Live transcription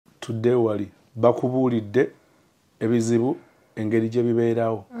otudde wali bakubuulidde ebizibu engeri gye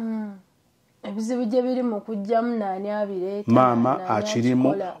bibeerawo ebizibu gye biri mu kujjamu naani abireeta maama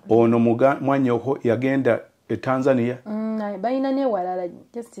akirimu ono mwanyoko yagenda e Tanzania balina newalala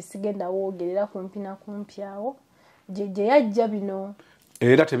just sigenda woogerera kumpi na kumpi awo gye yajja bino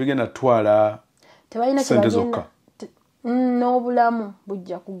era tebigenda twala tebalina ssente zokka n'obulamu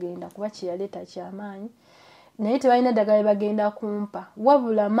bujja kugenda kuba kyeyaleeta kyamaanyi naye tebalina ddagala bagenda kumpa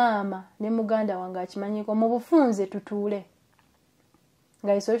wabula maama ne muganda wange akimanyiko mu bufunze tutuule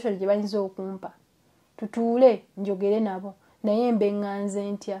nga solution gye bayinza okumpa tutuule njogere nabo naye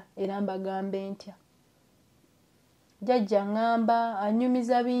mbeŋŋanze ntya era mbagambe ntya jjajja ngamba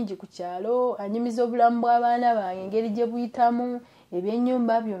anyumiza bingi ku kyalo anyumiza obulamu bw'abaana bange engeri gye buyitamu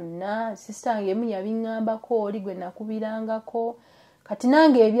ebyennyumba byonna sistange emu yabiŋŋambako oli gwe nakubirangako kati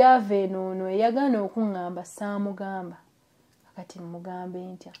nange ebyava eno eyagana okuŋŋamba saamugamba kati mugambe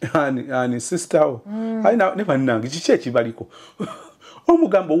ntya ani sister wo ayina ne bannange kiki ekibaliko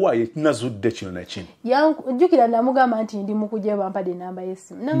omugamba waaye nazudde kino na kino jjukira namugamba nti ndi mu kujja bampadde enamba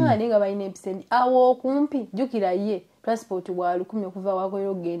y'essimu nange nga balina ebisendi awo okumpi jjukira ye transport bwa 1000 okuva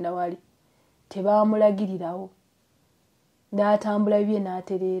wakoyo okugenda wali tebaamulagirirawo n'atambula bibye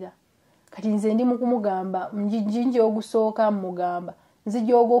n'atereera kati nze ndi mu kumugamba njinja ogusooka mugamba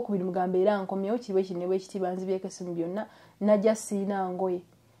nzija ogwokubiri mugamba era nkomyewo kiriwe kinebwe ekitiba nzibyeko essimu byonna najja siina ngoye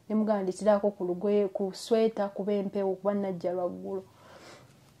ne mugamba ndetiraako ku lugoye ku sweta kuba empewo kuba najja lwaggulu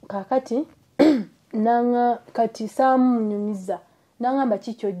kakati nanga kati saamunyumiza nangamba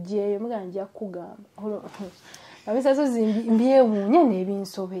kikyojjeeyo mugamba nja kukugamba abisaso mbyewuunya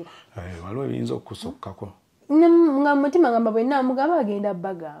n'ebinsobera waliwo ebiyinza okukusokkako nga mutima ngamba bwe naamugamba agenda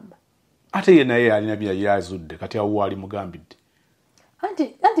bagamba ate ye naye alina bye yazudde kati awo wali mugambidde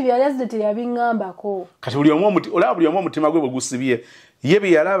anti byali azudde teyabiŋŋambako kati olaba buli omu omutima gwe bwe gusibye ye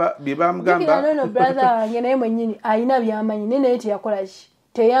bye yalaba bye bamugamba nono brother wange naye mwennyini alina by'amanyi naye naye teyakola ki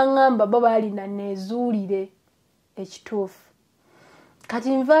teyaŋŋamba bo baalina neezuulire ekituufu kati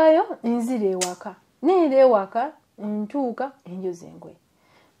nvaayo nzira ewaka neera ewaka ntuuka enjozi engoye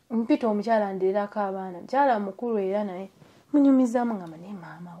mpita omukyala ndererako abaana mukyala mukulu era naye munyumizaamu ngamba naye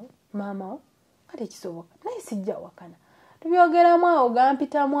maamawo kati ekisoboka naye sijja wakana tubyogeramu awo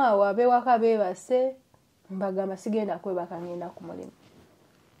gampitamu awo abewaka beebase mbagamba sigenda kwebaka ngenda ku mulimu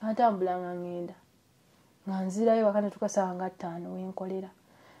atambula nga ngenda nga nzirayo wakana tukasawa nga 5 wenkolera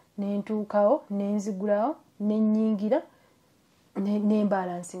nentuukawo nenzigulawo nennyingira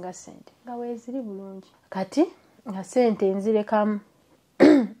nembalansi nga ssente nga weeziri bulungi kati nga ssente nzirekamu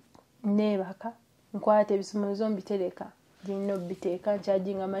nebaka nkwata ebisumuluzo mbitereka gyinna obiteeka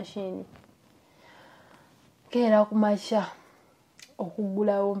nkyajinga mashini keera ku makya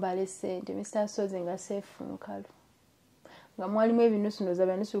okuggulawo mbale ssente Mr. Soze nga seefu nkalu nga mwalimu ebinusunoza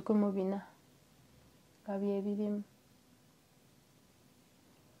byanusu 14 nga byebirimu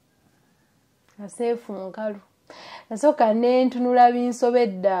nga seefu nkalu nasooka nentunula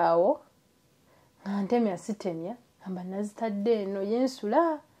binsobedde awo nga ntemya sitemya amba nazitadde eno yensula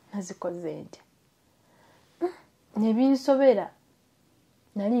nazikoze ntya nebinsobera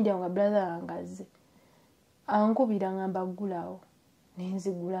nali ndyawo nga brother wange azze ankubira ngamba ggulawo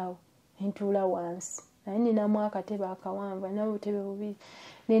nenzigulawo nentuula wansi naye ninamu akatebe akawanvu nabutebe bubiri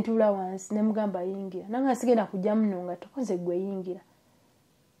nentuula wansi nemugamba yingira nanga sigenda kujja muno nga tokoze gwe yingira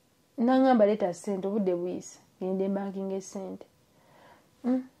nangamba leeta ssente obudde buyise ngende banking essente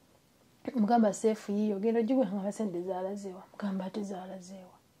mugamba seefu yiyo genda ogigwe nga basente zaalazeewa mugamba ate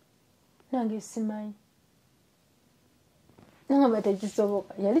zaalazeewa nange simanyi nangamba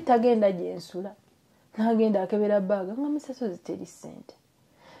tekisoboka yali tagenda gyensula nagenda akebera baaga nga misaso ziteri ssente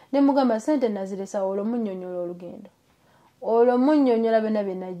ne mugamba ssente naziresa olwo munnyonnyola olugendo olwo munnyonnyola byonna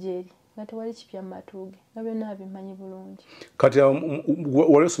byenajjeeri nga tewali kipya matuuge nga byonna abimanyi bulungi kati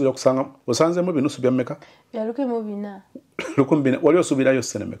wali osubira kusanga osanzemu ebinusu bya mmeka bya 1400 wali osubirayo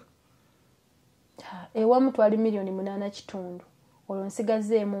ssene mmeka ewamu twali $1,800,000 olwo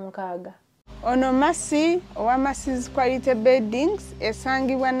nsigazeemu 6. Ono Masi owa Masi's Quality Beddings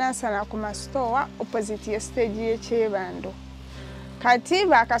esangibwa Nansana ku Mastowa opposite ya stage y'Ekyebando. Kati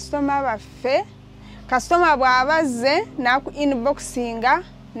ba customer baffe customer bw'abazze naku inboxinga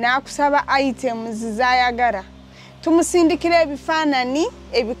nakusaba items zayagala tumusindikira ebifaanani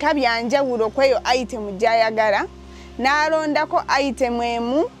ebika byanjawulo kweyo item gyayagala n'alondako item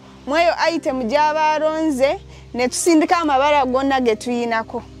emu mweyo item gy'abalonze ne tusindika amabala gonna ge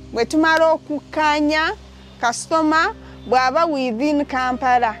tuyinako bwe tumala okukanya customer bw'aba within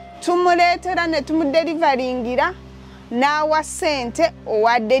Kampala tumuleetera ne tumudelivaringira n'awa ssente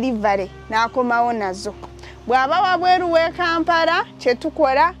owa delivery n'akomawo nazo bw'aba wabweru w'e Kampala kye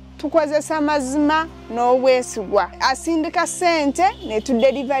tukola tukozesa mazima n'obwesigwa asindika ssente ne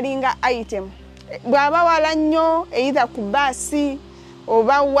tudelivaringa item bwaba wala nnyo either ku basi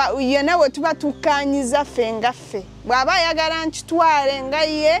oba yena we tuba tukanyiza ffe nga ffe bwaba ayagala nkitwale nga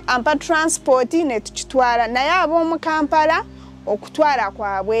ye ampa transport ne tukitwala naye ab'omu Kampala okutwala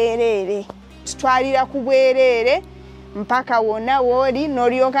kwa bwereere tutwalira ku bwereere mpaka wonna woli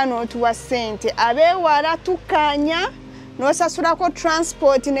n'olyoka n'otuwa ssente abeewala tukanya n'osasulako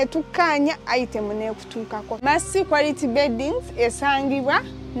transport ne tukanya item n'ekutuukako. Masi Quality Beddings esangibwa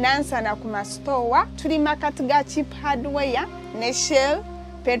Nansana ku masitowa tuli makati ga Cheap Hardware ne Shell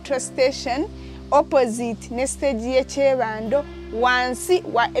petrol station opposite ne stage y'ekyebando wansi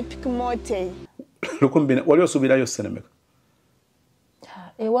wa Epic Motel. Lukumbina wali osubirayo senemeka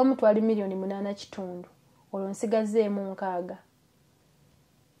ewamu twali $8.5 olwo nsigazeemu 6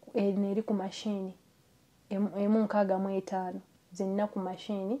 eri ku mashini emu 65 zenna ku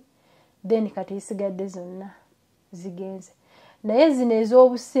mashini then kati isigadde zonna zigenze naye zino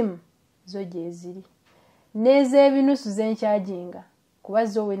ez'obusimu zo gye ziri n'ez'ebinusu zenkyajinga kuba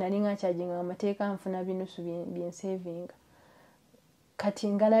zo we nali nga kyajinga amateeka nfuna binusu byensevinga kati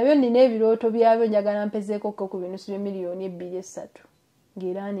nga nabyo nina ebirooto byabyo njagala mpezeeko ku binusu $2,300,000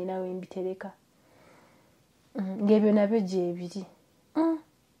 ng'era nina we mbitereka ng'ebyo nabyo gye biri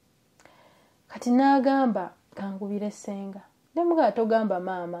kati n'agamba kangubire ssenga ne mugaa togamba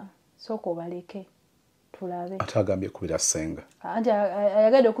maama sooka obaleke tulabe atagambye kubira ssenga anti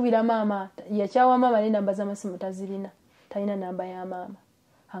ayagadde okubira maama yakyawa maama n'enamba z'amasimu tazirina talina namba ya maama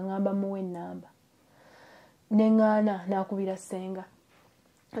aŋŋamba muwe ennamba neŋŋaana n'akubira ssenga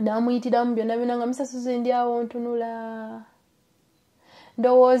n'amuyitiramu byonna byonna nga misasuze ndyawo ntunula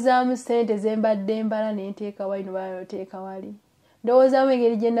ndowoozaamu ssente ze mbadde mbala ne nteeka wali no banoteeka wali ndowoozaamu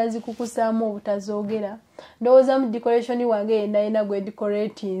engeri gye nazikukusaamu obutazoogera ndowoozaamu decoration wange yenayina gwe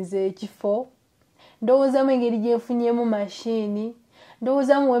decoratinze ekifo ndowoozaamu engeri gye nfunyemu mashini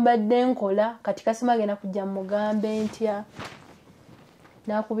ndowoozaamu we mbadde nkola kati kasoma agenda kujja mugambe ntya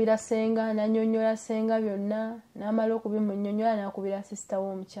n'akubira ssenga n'annyonnyola ssenga byonna n'amala okubimunnyonnyola n'akubira sisita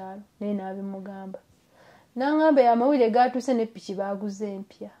w'omukyalo naye n'abimugamba n'angamba amawulire gaatuuse ne piki baaguze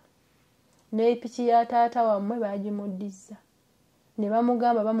empya ne piki ya taata wammwe baagimuddiza ne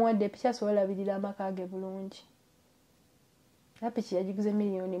bamugamba bamuwadde piki asobole olabirira amaka ge bulungi era piki yagiguze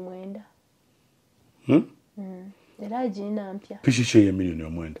 $9,000,000 era agirina mpya piki ki ye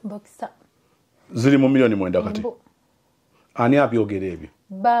 $9,000,000 bokisa ziri mu $9,000,000 kati ani abyogera ebyo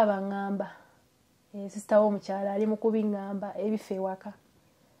baba ŋŋamba sisita w'omukyala ali mu kubiŋŋamba ebifa ewaka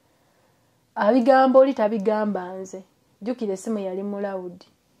abigamba oli tabigamba nze jjukira essimu yali mu lawudi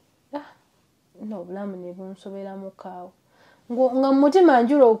n'obulamu ne bunsoberamu kaawo nga mu mutima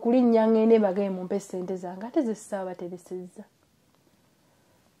njula okulinnya ŋŋende bagaye mumpe ssente zange ate ze saabateresezza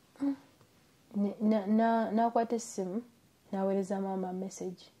n'akwata essimu n'aweereza maama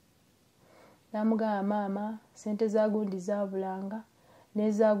message n'amugamba maama ssente za gundi zaabulanga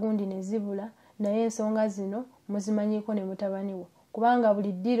n'eza gundi ne zibula naye ensonga zino muzimanyiiko ne mutabani wo kubanga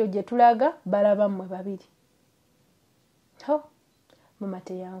buli ddiiro gye tulaga balaba mmwe babiri mama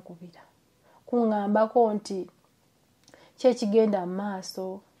teyankubira kuŋŋambako nti kyekigenda mu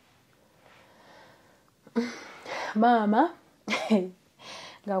maaso maama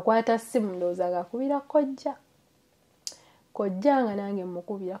ng'akwata ssimu ndowooza ng'akubira kojja nga nange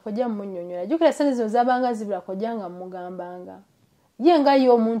mukubira kojja mmunnyonnyola jjukira ssente zino zabanga zibula kojja nga mmugambanga ye nga ye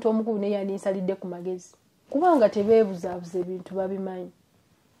omuntu omukulu naye yandinsalidde ku magezi kubanga tebeebuzaabuza ebintu babimanyi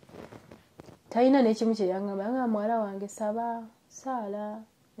talina n'ekimu kye yangamba nga muwala wange saba saala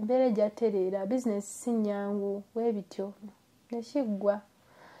embeera ejyatereera bizinesi si nnyangu weebityo nekiggwa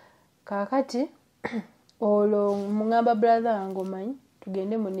kaakati olwo mugamba brother wange omanyi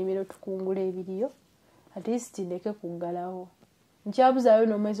tugende mu nnimiro tukungula ebiriyo at least ndeke kuggalawo nkyabuzaayo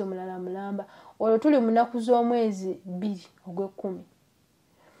n'omwezi omulala mulamba olwo tuli mu nnaku z'omwezi 2 ogw'Ekumi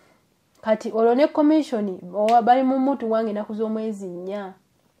kati olwo ne commission bali mu mutu wange ennaku z'omwezi 4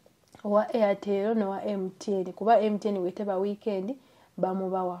 owa Airtel n'owa MTN kuba MTN weteba weekend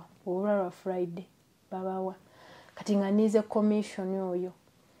bamubawa olwa Friday babawa kati nga nize commission oyo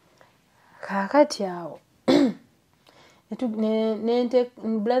kaakati awo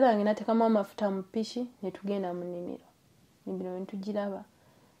brother wange n'ateekamu amafuta mu piki ne tugenda mu nnimiro ne tugiraba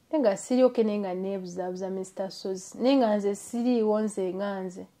naye nga siryoke naye nga neebuzaabuza Mr. Sozi naye nga nze siriiwo nze nga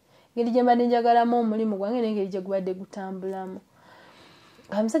nze engeri gye mbadde njagalamu omulimu gwange n'engeri gye gubadde gutambulamu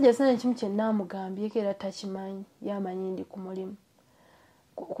omusajja sina ekimu kye nnamugambyeko era takimanyi yamanyi ndi ku mulimu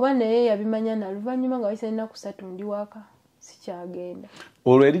kuba naye yabimanya naluvannyuma nga wayise ennaku 3 ndi waka sikyagenda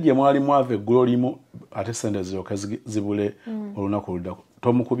olwo eri gye mwali mwava eggulo limu ate sente ziryoka zibule olunaku luddako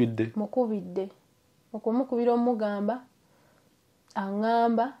tomukubidde mukubidde okumukubira omugamba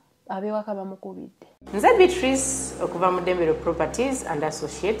aŋŋamba ab'ewaka bamukubidde. Nze Beatrice okuva mu Dembero Properties and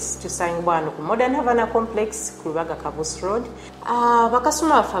Associates tusangibwa wano ku Modern Havana Complex ku Lubaga Kabus Road.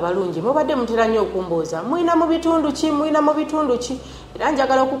 Bakasoma baffe abalungi mubadde mutera nnyo okumbooza mulina mu bitundu ki era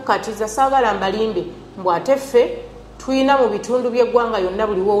njagala okukkatiza saagala mbalimbe mbw ate ffe tulina mu bitundu by'eggwanga yonna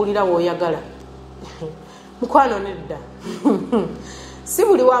buli wowulira w'oyagala mukwano nedda si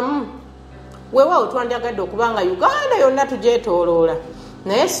buli wamu weewaawo twandyagadde okubanga Uganda yonna tugyetooloola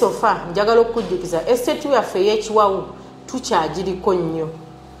naye sofa njagala okukujjukiza estate yaffe ey'ekiwawu tukyagiriko nnyo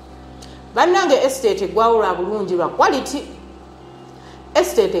bannange estate eggwawo lwa bulungi lwa quality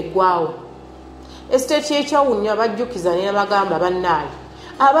estate eggwawo estate y'ekyawu nnyo abajjukiza ne bagamba bannaaye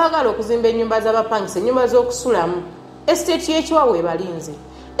abaagala okuzimba ennyumba z'abapangisa ennyumba z'okusulamu estate y'ekiwawu ebalinze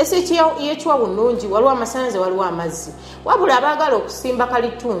estate y'ekiwawu nnungi waliwo amasannyalaze waliwo amazzi wabula abaagala okusimba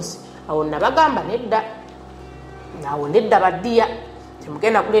kalitunsi awo nabagamba nedda baddiya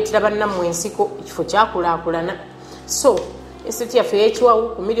temugenda kuleetera bannammwe ensiko ekifo kyakulaakulana so estate yaffe y'ekiwawu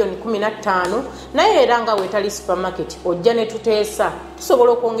ku miliyoni 15 naye era nga weetali supermarket ojja ne tuteesa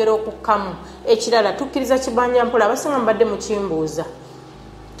tusobola okwongera okukkamu ekirala tukkiriza kibanja mpola abasinga mbadde mukimbuuza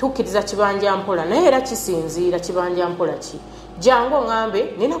tukkiriza kibanja mpola naye era kisinziira kibanja mpola ki jangu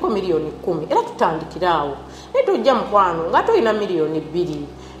oŋŋambe ninako miliyoni 10 era tutandikiraawo naye tojja mukwano nga tolina miliyoni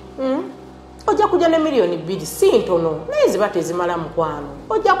 2 ojja kujja ne miliyoni 2 si ntono naye ziba tezimala mukwano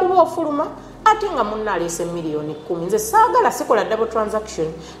ojja kuba ofuluma ate nga munna aleese miliyoni 10 nze saagala sikola double transaction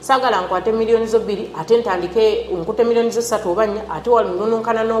saagala nkwate miliyoni zo 2 ate ntandike nkute miliyoni zo 3 oba 4 ate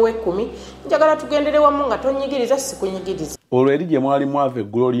walunununkana n'owe 10 njagala tugendere wamu nga tonyigiriza sikunyigiriza olwo eri gye mwali mwava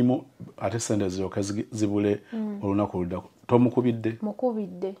eggulo limu ate sente ziryoka zibule olunaku luddako tomukubidde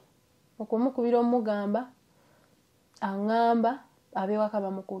mukubidde okumukubira omugamba aŋŋamba ab'ewaka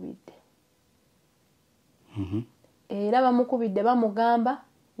bamukubidde era bamukubidde bamugamba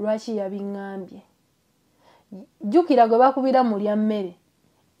lwaki yabiŋŋambye jjukira gwe bakubira mu lya mmere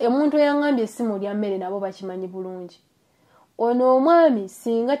omuntu eyaŋŋambye si mu lya mmere nabo bakimanyi bulungi ono omwami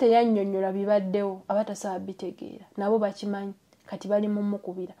singa teyannyonnyola bibaddewo aba tasobola bitegeera nabo bakimanyi kati bali mu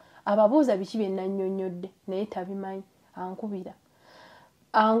mukubira ababuuza biki bye nannyonnyodde naye tabimanyi ankubira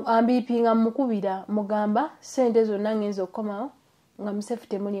ambiipinga mukubira mugamba sente zonna ngenza okukomawo nga musefu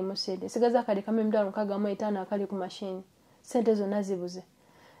temuliimu sente sigaza akali kamu 65 akali ku mashini sente zonna zibuze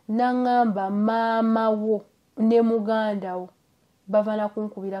naŋŋamba maama wo ne muganda wo bavana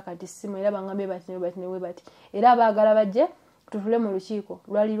kunkubira kati ssimu era baŋŋambye batinewe bati era baagala bajje tutule mu lukiiko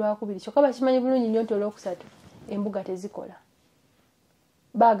lwali lwakubiri kyokka bakimanyi bulungi nnyo nti olwokusatu embuga tezikola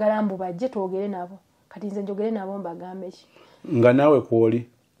baagala mbu bajje twogere nabo kati nze njogere nabo mbagambe ki nga naawe kwoli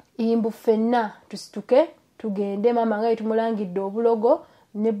imbu ffenna tusituke tugende mama nga yetumulangidde obulogo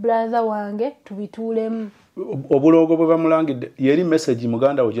ne brother wange tubituulemu obulogo bwe bamulangidde yeri message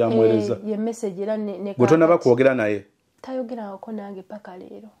muganda wo gyamwereza ye message era ne gwe tonaba kwogera naye tayogerako nange paka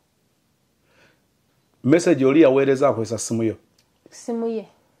leero message oli yaweereza akozesa simu ye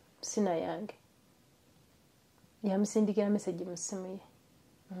sina yange yamusindikira message mu simu ye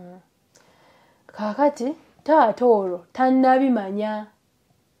kakati taata olwo tannabimanya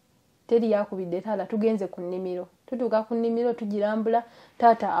teri yakubidde taata tugenze ku nnimiro tutuuka ku nnimiro tugirambula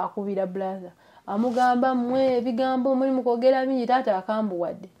taata akubira brother amugamba mmwe ebigambo muli mu kwogera bingi taata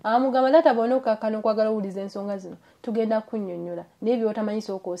akambuwadde amugamba taata bona okakkana okwagala owuliza ensonga zino tugenda kunnyonnyola naye by'otamanyi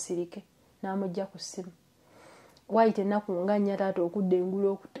sooka osirike n'amugja ku ssimu waayita ennaku nga nnya taata okudda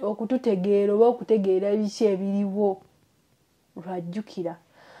engulu okututegeera oba okutegeera biki ebiriwo lwajjukira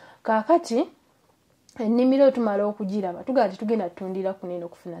kaakati ennimiro tumala okugiraba tugala tetugenda tutundira ku neno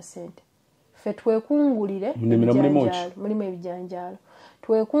okufuna ssente ffe twekungulire mulimu ebijanjaalo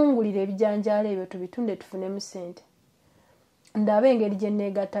twekungulire ebijanjaalo ebyo tubitunde tufunemu ssente ndaba engeri gye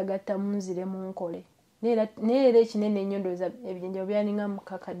neegattagatta munzire mu nkole naye era ekinene ennyo ndowooza ebijanjaalo byalinga mu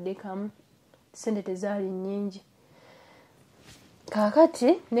kakadde kamu ssente tezaali nnyingi kaakati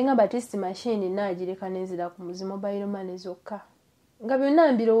nengamba testi mashini naagireka nenzira ku muzi mobile money zokka nga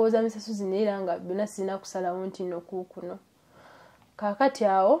byonna mbirowooza misasuzi naye era nga byonna sirina kusalawo nti nno kuukuno kaakati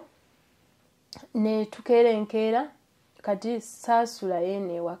awo ne tukeera enkeera kati saasula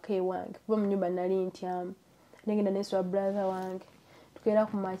yene ewaka ewange kuba mu nnyumba nali ntyamu negenda nesula brother wange tukeera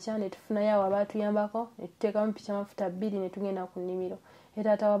ku makya ne tufunayo awo abaatuyambako ne tuteekamu piki amafuta 2 ne tugenda ku nnimiro era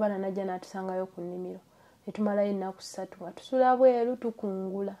taata w'abaana najja n'atusangayo ku nnimiro ne tumalayo ennaku 3 nga tusula bweru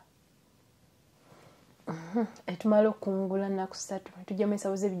tukungula etumala okungula nnaku 3 tujja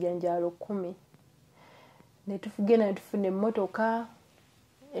mesawo z'ebijanjaalo 10 netufugenda netufuna emmotoka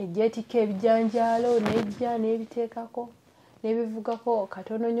ejetika ebijanjaalo nejja n'ebiteekako n'ebivugako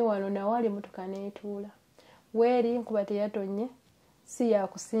katono nnyo wano nawali emmotoka n'etuula weeri nkuba teyatonye si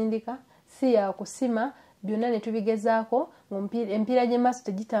yakusindika si yakusima byonna netubigezaako empiira gy'emaaso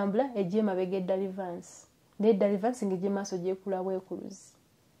tegitambula egy'emabega eddalivansi n'eddalivansi ng'egy'emaaso gyekula bwekuluzi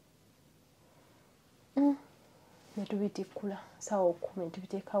netubitikkula saawa 10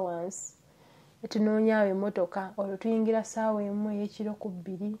 tubiteeka wansi etunoonyaawo emmotoka olwo tuyingira saawa 1 ey'ekiro ku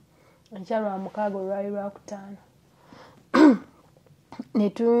 2 enkya lwa 6 olwali lwa 5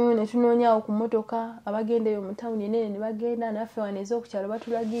 netunoonyaawo ku mmotoka abagenda eyo mu tawuni enene ne bagenda naffe wano ez'okukyalo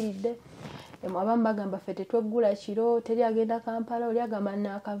batulagiridde abamu bagamba ffe tetweggula kiro teri agenda Kampala oli agamba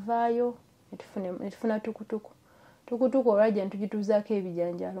naakavaayo netufuna tukutuku olwajja netugituuzaako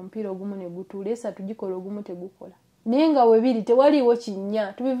ebijanjaalo omupiira ogumu ne gutuula esatu gikola ogumu tegukola naye nga webiri tewaliiwo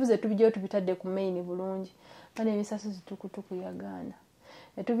kinnya tubivuze tubijjayo tubitadde ku maini bulungi bana emisaso zitukutuku yagaana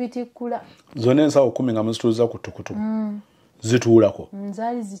netubitikkula zonna ensawo 10 nga muzituuza ku tukutuku zituulako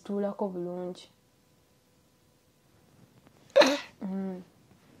zaali zituulako bulungi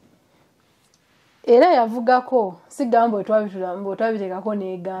era yavugako sigamba bwetwabiteekako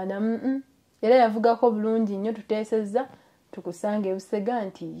negaana era yavugako bulungi nnyo tuteesezza tukusanga ebusega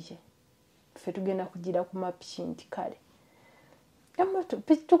nti ye ffe tugenda kugira ku mapiki nti kale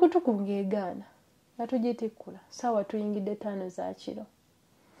tukutuku ng'egaana natugitikkula saawa tuyingidde 5 za kiro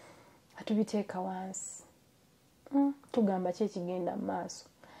atubiteeka wansi tugamba ki ekigenda mu maaso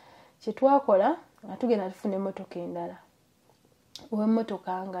kyetwakola atugenda tufuna emmotoka endala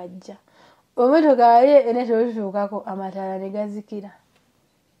ow'emmotoka ng'ajja ommotoka ali enetwetutuukako amataala ne gazikira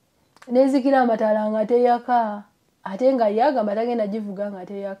nezikira amataala nga teyaka ate nga yagamba tagenda givuga nga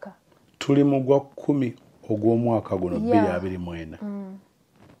teyaka tuli mu gwa 10 ogw'omwaka guno 2024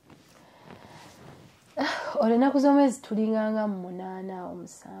 olunaku z'omwezi tulinganga mu 8 awo 7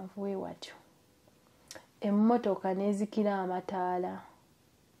 weewatyo emmotoka nezikira amataala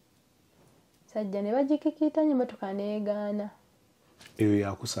sajja ne bagikikiitanya emmotoka neegaana eyo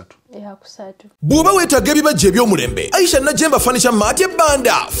yakusatu bw'oba weetaaga ebibajje eby'omulembe Aisha Najemba Furniture Mart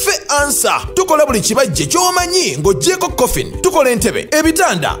Banda fe ansa tukola buli kibajje ky'omanyi ng'oggyeko coffin tukola entebe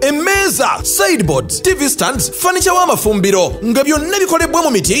ebitanda emmeeza sideboards TV stands furniture w'amafumbiro nga byonna bikolebwa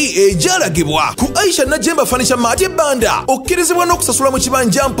mu miti egyalagibwa ku Aisha Najemba Furniture Mart Banda okkirizibwa n'okusasula mu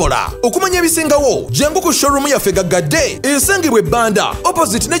kibanja mpola okumanya ebisingawo jangu ku showroom yaffe gaggadde esangibwa ebbanda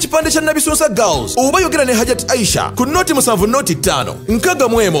opposite n'ekipande kya Nabisunsa Girls oba yogera ne Hajat Aisha ku noti 7 noti 5 nkaga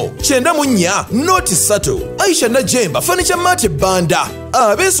mwemo 94 noti 3 Aisha Najemba Furniture Mart Banda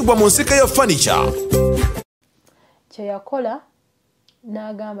abeesugwa mu nsika ya furniture kye yakola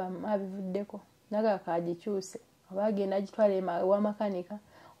n'agamba abivuddeko nagaka agikyuse oba agenda agitwala ewa makanika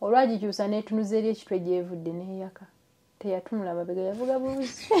olwagikyusa n'etunuza eri ekitwe gyevudde n'eyaka teyatunula mabega yavuga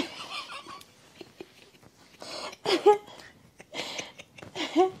buuzi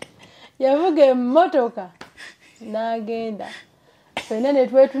yavuga emmotoka n'agenda ffenna ne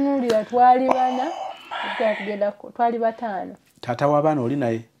twetunuulira twali bana twali 5 taata w'abaana oli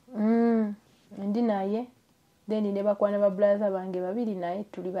naye ndi naye then ne bakwana ba brother bange 2 naye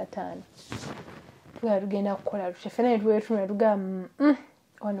tuli 5 tugenda kukola tutya ffenna ne twetunula tugamba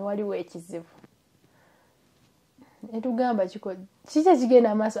wano waliwo ekizibu netugamba kiki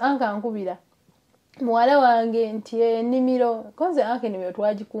ekigenda amaaso anka nkubira muwala wange nti ennimiro konze anke nimiro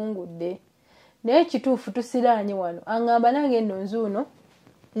twagikungudde naye kituufu tusiraanye wano aŋŋamba nange eno nzuuno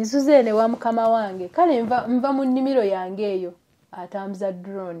nsuze ene wa mukama wange kale nva mu nnimiro yange eyo atambuza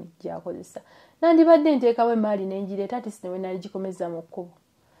drone gyakozesa nandibadde nteekawo emaali n'engireeta ate sinewe nali gikomeza mu kkubo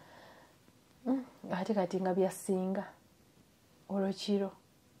ate kati nga byasinga olwokiro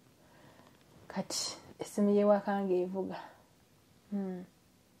kati essimu y'ewaka ng'evuga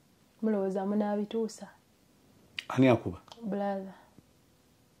mulowooza munaabituusa ani akuba brother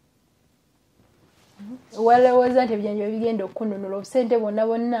walowooza nti ebijanjaalo bigenda okukununula obusente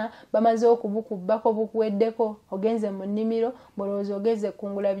bonna bamaze okubukubbako bukuweddeko ogenze mu nnimiro mulowooza ogenze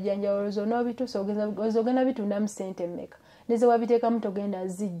kungula bijanjaalo olowooza onoobituusa ogenda bitundamu ssente mmeka neze wabiteekamu togenda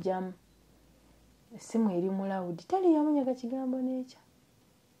zijjamu essimu eri mu lawudi tali yamunyaga kigambo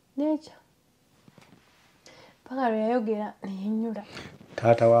n'ekya paka lwe yayogera neyennyula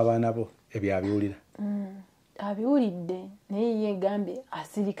taata w'abaana bo ebyo abiwulira abiwulidde naye yegambye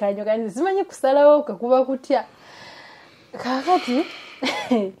asirikanye kandi simanyi kusalawo kakuba kutya kakati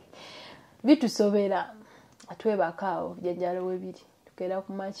bitusobera atwebakaawo bijanjaalo webiri tukeera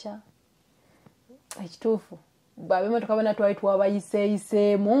ku makya ekituufu bwab'emmotoka bonna twali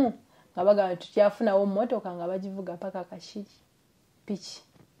twabayiseeyiseemu nga bagamba tukyafunawo mmotoka nga bagivuga paka kashiri piki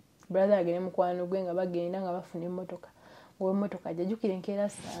brother agene mukwano gwe nga bagenda nga bafuna emmotoka ng'emmotoka ajjukira enkeera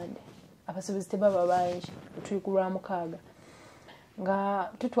Sande abasuubuzi tebaba bangi tuli ku Lwamukaaga nga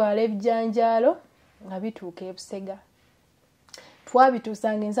tutwala ebijanjaalo nga bituuka e Busega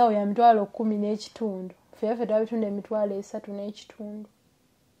twabituusanga ensawo ya 10,000 ffeeffe twabitunda 3,500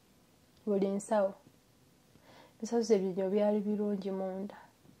 buli ensawo bisasuse ebyo byali birungi munda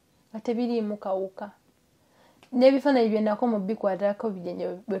nga tebiriimu kawuka n'ebifaananyi bye nako mu bikwatako bijenje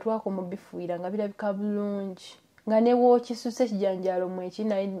bwe twako mu bifuuyira nga birabika bulungi nga ne wookisuse ekijanjaalo mweki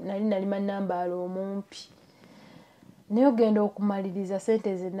nali manambaala omumpi naye ogenda okumaliriza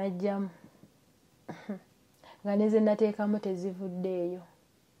ssente ze najjamu nga neze nateekamu tezivuddeeyo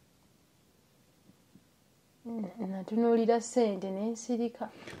natunuulira ssente n'ensirika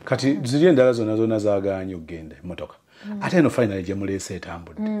kati ziri endala zonna zaagaanye okugenda emmotoka ate eno finally gye muleese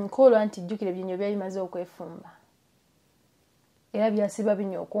etambudde koolwa nti jjukira ebyenyo byali bimaze okwefumba era byasiba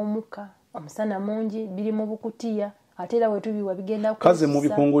binyooka omukka omusana mungi biri mu bukutiya ate era wetubiwa bigenda kaze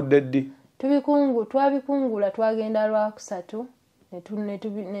mubikungudde ddi twabikungula twagenda Lwakusatu ne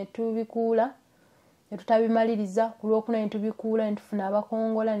tubikuula ne tutabimaliriza ku Lwokuna ne tubikuula ne tufuna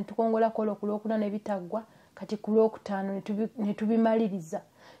abakongola ne tukongola kolo ku Lwokuna ne bitaggwa kati ku Lwokutaano ne tubimaliriza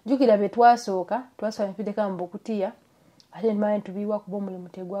jjukira bye twasooka ne tubiteeka mu bukutiya ate ne tubiwa kuba omulimu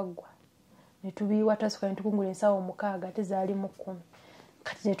tegwaggwa ne tubiwa twasooka ne tukungula ensawo 6 ate zaali mu 10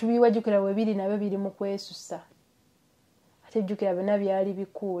 kati ne tubiwa jjukira bwe biri nabyo biri mu kwesusa ate jjukira byonna byali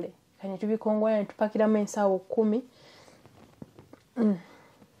bikuule kati ne tubikongola ne tupakiramu ensawo 10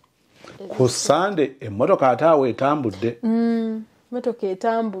 ku Sande emmotoka ate awo etambudde emmotoka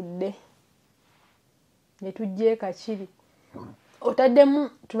etambudde ne tujja Kakiri otaddemu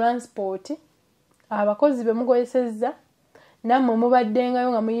transport abakozi be mukozesezza nammwe mubaddengayo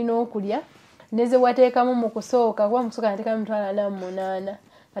nga mulina okulya neze wateekamu mu kusooka kuba mu kusooka nateekamu 48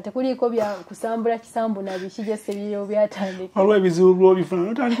 nga tekuliiko bya kusambula kisambu na biki gyesse biro byatandika olwo ebizibu by'obifuna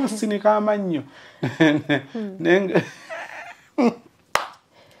notandika osinika amannyo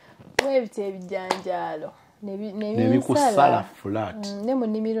webita ebijanjaalo nebikusala flat ne mu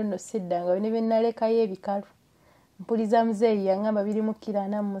nnimiro nno siddanga ne bye nalekayo ebikalu mpuliza muzeeyi yaŋŋamba biri mu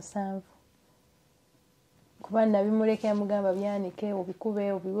 47 kuba nabimuleka yamugamba byanike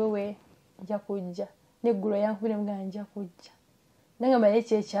obikube obiwewe nja kujja neggulo yankubira mugamba nja kujja nangamba naye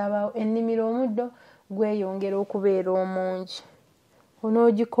kyekyabaawo ennimiro omuddo gweyongera okubeera omungi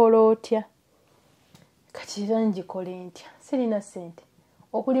onoogikola otya kati era ngikole ntya sirina ssente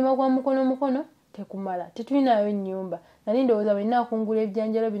okulima kwa mukono tekumala tetulinayo nnyumba nali ndowooza bwe nnaakungula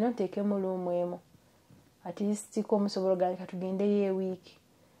ebijanjalo bino nteekemu luumu emu ati lisitiko omusobolo gange katugendeyo ewiiki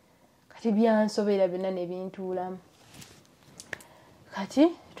kati byansobera byonna ne bintuulamu kati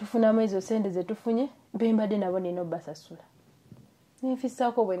tufunamu ezo ssente ze tufunye bembadde nabo nina obbasasula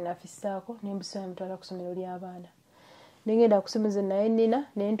nenfissaako bwe nafissaako nembusira mutwala ku ssomero ly'abaana nengenda kusomeza naye nina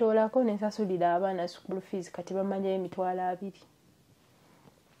nentoolako nensasulira abaana school fees kati bamanjayo 2,000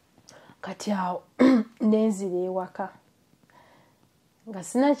 kati awo nenzira ewaka nga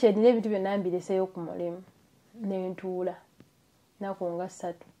sina kyendina ebintu byonna mbireseyo ku mulimu nentuula naku nga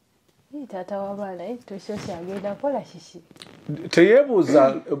 3 taata w'abaana tosho kyagenda kola kiki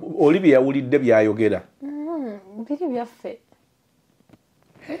teyeebuuza oli bye yawulidde byayogera biri byaffe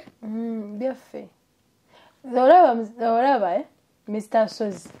byaffe olaba Mr.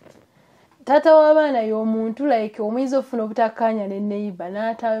 Sozi taata w'abaana y'omuntu like omuyinza ofuna obutakkaanya ne neighbor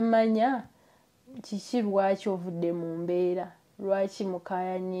n'atamanya kiki lwaki ovudde mu mbeera lwaki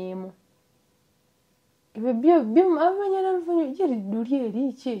mukaayanyeemu abamanya naluvannyuma gyeriduli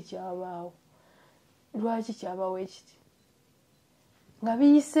eri ki ekyabaawo lwaki kyabaawo ekiti nga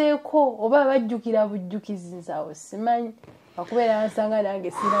biyiseeko oba bajjukira bujjukizi nsawo simanyi akubeera nsanga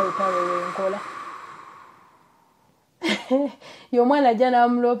nange sina lutalo lwenkola y'omwana ajja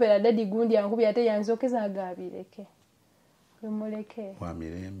n'amuloopera dadi gundi ankubye ate yanzokeza agabireke wemuleke wa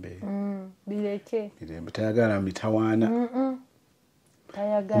mirembe bireke mirembe tayagala mitawaana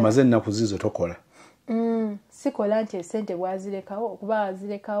tayagala omaze ennaku zizo tokola sikola nti esente bwazirekawo okuba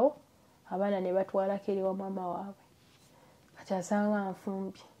azirekawo abaana ne batwalako eri wa maama waabwe kati asanga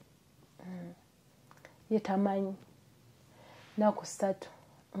nfumbye ye tamanyi naku 3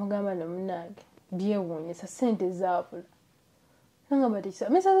 mugamba nomunange byewuunyisa ssente zaabula nangamba tekisa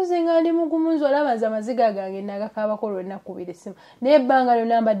misaso zinga ndi mugumu nzi olaba nze amaziga gange nagakaabako lwenakubira essimu naye ebbanga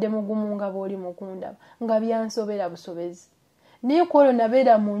lyonna mbadde mugumu nga bw'oli mukundaba nga byansobera busobezi naye kwolwo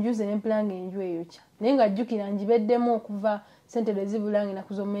nabeera mu nju ze nempulanga enju eyokya naye nga jjukira njibeddemu okuva ssente lwe zibulanga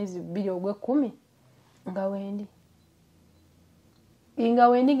ennaku z'omwezi 2 ogw'ekkumi nga wendi inga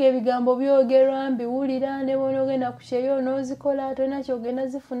wendiga ebigambo byogerwa mbiwulira ne bw'ona ogenda ku kyeyo n'ozikola tolina kyogenda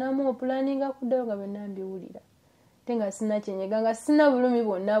zifunamu opulaninga kuddayo nga byonna mbiwulira ate nga sina kyenyega nga sina bulumi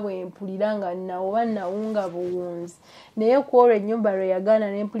bwonna bwe mpulira nga nawoba nawunga buwunzi naye ku olwo ennyumba lwe yagaana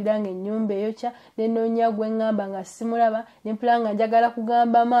ne mpulira nga ennyumba eyokya ne nnoonya gwe ŋŋamba nga simulaba ne mpulira nga njagala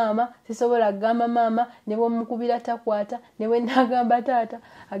kugamba maama sisobola kugamba maama ne bw'omukubira takwata ne bwe nagamba taata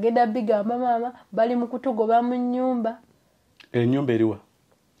agenda bigamba maama bali mu kutugoba mu nnyumba. Ennyumba eriwa?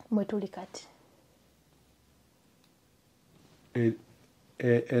 Mwe tuli kati.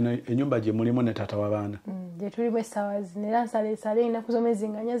 Ennyumba gye mulimu ne taata w'abaana? Gye tulimu essaawa zino era nsaleesale ennaku zomwe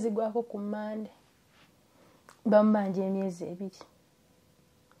zinganya zigwako ku Mmande. Bamubanja emyezi 2.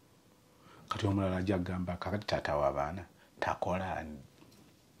 Kati omulala ajja kugamba kakati taata w'abaana takola.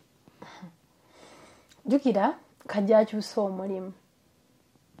 Jjukira kajja akyusa omulimu.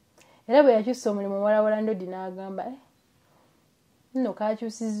 Era bwe yakyusa omulimu Walawala Ndodi n'agamba nno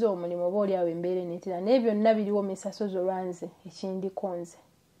kakyusizza omulimu oba oli awo embeera eneetera naye byonna biriwo misasozi olwanze ekindiko nze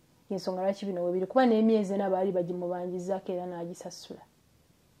ensonga lwaki bino we biri kuba n'emyezi ena baali bagimubanjizaako era n'agisasula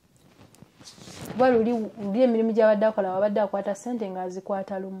kuba luli emirimu gy'abadde akola wabadde akwata ssente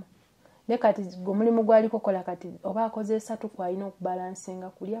ng'azikwata lumu naye kati omulimu gwaliko kola kati oba akoze 3 kwalina okubalansinga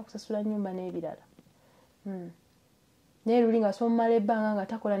kuli akusasula nnyumba n'ebirala naye luli nga somumala ebbanga nga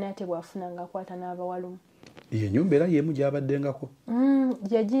takola naye ate bw'afuna ng'akwata n'abawalumu. Ye nyumba era yemu gy'abaddengako?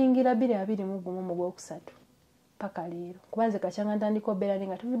 Yajingira 2021 mu Gwokusatu paka leero kuba nze kakyanga ntandika obeera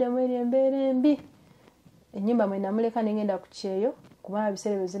nga tuvuddemu eri embeera embi. Ennyumba mwe namuleka negenda ku kyeyo kuba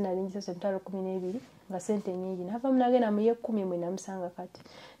ebiseera byo nali njisase $12 nga ssente nnyingi nava munagenda mu 10 mwe namusanga kati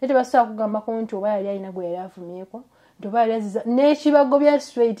naye tebasobola kugambako nti oba yali alina gwe yali avumyeko nti oba yali aziza n'ekibago bya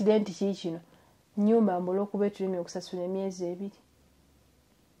straight rent kiikino nnyumba mbula okuba etulimye okusasula emyezi 2.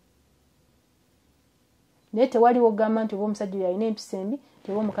 Naye tewaliwo ogamba nti oba omusajja oyo alina empisa embi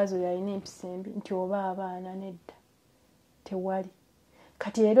nti oba omukazi oyo alina empisa embi nti oba abaana nedda tewali.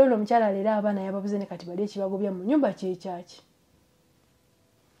 Kati era ono omukyala leero abaana yababuze ne kati bali ekibago bya mu nnyumba kyekyaki.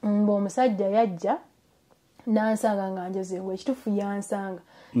 Mbe omusajja yajja n'ansanga nga njozengo ekituufu yansanga.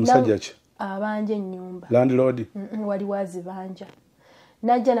 Musajja ki? Abanja ennyumba. Landlord? Waliwo azibanja.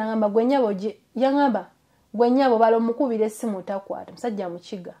 Najja n'agamba gwe nnyabo yaŋŋamba gwe nnyabo bala omukubira essimu takwata musajja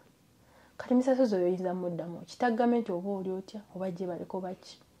mukiga. Kati misasozi oyo oyinza muddamu kitaggamye nti oba oli otya oba gye baleko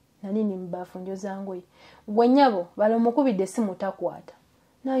baki nanini mubaafu njoza ngoye gwe nnyabo bala omukubidde essimu takwata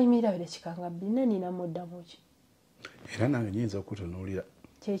nayimirira bire kikanga bbina nina muddamu ki era nange nyinza okutunuulira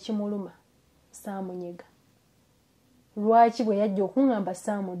kyekimuluma saamunyega lwaki bwe yajja okuŋŋamba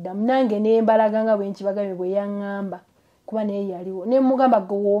saamuddamu nange nembalaga nga bwe nkibagambye bwe yaŋŋamba kuba naye yaliwo ne mugamba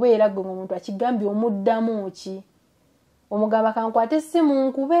gwe woobeera gwe omuntu akigambye omuddamu ki omugamba kankwate essimu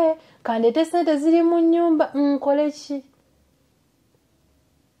nkube kandeete ssente ziri mu nnyumba nkole ki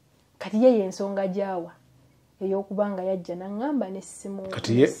kati ye ensonga gyawa ey'okubanga yajja n'aŋŋamba n'essimu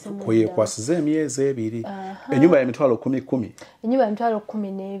kati ye kwe yeekwasiza emyezi 2 ennyumba ya $10,000 ennyumba ya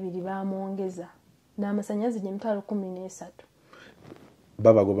 $12,000 baamwongeza n'amasannyalaze gye $13,000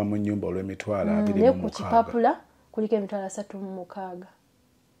 babagoba mu nnyumba olw'emitwalo 26 ne ku kipapula kuliko $36,000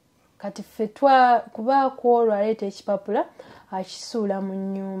 kati ffe kuba kwolwo aleeta ekipapula akisuula mu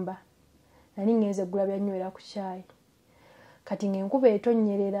nnyumba nali ngenze gula byanywera ku kyayi kati ng'enkuba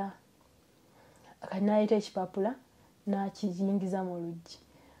etonnyerera kati n'aleeta ekipapula n'akiyingiza mu luggi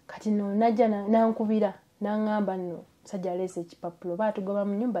kati no najja nankubira n'aŋŋamba nno musajja aleese ekipapula oba atugoba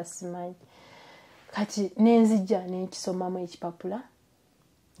mu nnyumba simanyi kati nenzijja n'ekisomamu ekipapula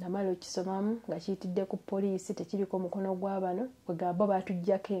namala okisomamu nga kiyitidde ku poliisi tekiriko mukono gwa bano bwe gamba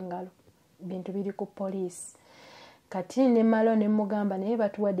batuggyako engalo bintu biri ku poliisi kati ne malo ne mugamba naye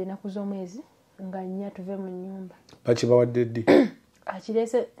batuwadde ennaku z'omwezi nga 4 tuve mu nnyumba. Bakibawadde ddi?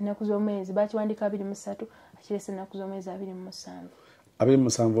 Akireese ennaku z'omwezi bakiwandika 23 akireese ennaku z'omwezi 27.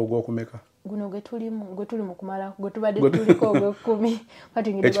 27 ogw'okumeka? Guno gwe tuli mu kumala gwe tubadde tuliko ogw'ekumi.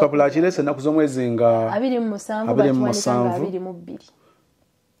 Ekipapula akireese ennaku z'omwezi nga 27 bakiwandika nga 22.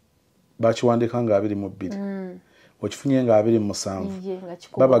 Bakiwandika nga 22. Okifunye nga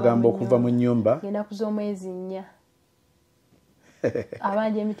 27. Babagamba okuva mu nnyumba ennaku z'omwezi 4.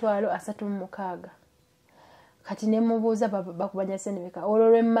 Abanja emitwalo 36. Kati ne mubuuza bakubanya ssente meka olwo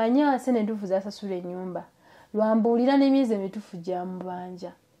lwe mmanya ssente entuufu zasasula ennyumba lwambuulira n'emyezi emituufu gya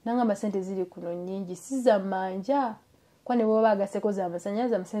mubanja nangamba ssente ziri kuno nnyingi si za mmanja kwa ne bw'oba agaseko za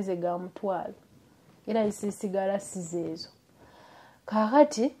masannyalaze amasanyalaze ga mutwalo era isisigala sizeezo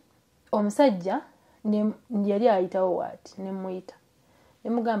kaakati omusajja yali ayitawo waati ne muyita ne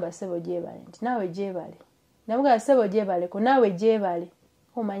mugamba ssebo gyebale nti naawe gyebale namugamba ssebo gyebaleko naawe gyebale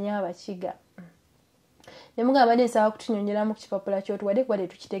omanya abakiga ne mugamba nesaba kutunyonyeramu ku kipapula ky'otuwadde kuba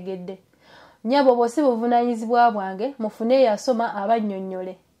tetukitegedde. Nnyabo bw'osi buvunaanyizibwa bwange mufune yasoma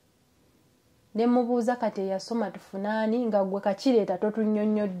abannyonnyole. Ne mubuuza kati yasoma tufunaani nga gwe kakireeta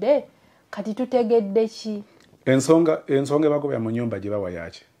totunnyonnyodde kati tutegedde ki? Ensonga ebagobya mu nnyumba gye bawa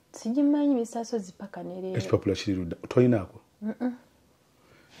yaki? Sigimanyi misaaso zipaka ne leero. Ekipapula kiri ludda tolinaako?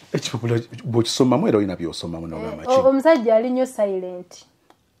 Ekipapula bw'okisomamu era olina by'osomamu n'ogamba ki? Omusajja ali nnyo silent.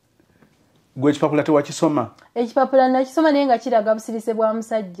 Gwe ekipapula tewakisoma? Ekipapula nakisoma naye nga kiraga busirise bwa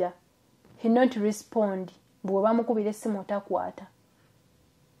musajja. He not respond. Bw'oba mukubira essimu otakwata.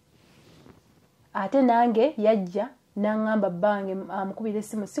 Ate nange yajja n'angamba bbange amukubira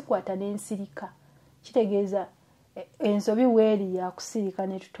essimu sikwata n'ensirika. Kitegeeza ensobi weeri yakusirika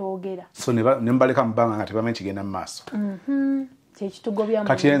ne tutoogera. So ne mbaleka mu bbanga nga tebamanyi kigenda mu maaso. Kyekitugobya mu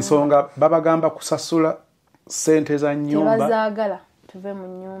kati ensonga babagamba kusasula ssente za nnyumba. Tebazaagala tuve mu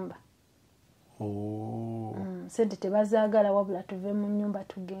nnyumba. Ssente tebazaagala wabula tuve mu nnyumba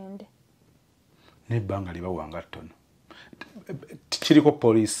tugende. N'ebbanga libawanga ttono. Kiriko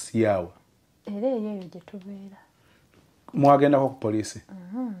poliisi yaawe? Era eyo gye tubeera. Mwagendako ku poliisi?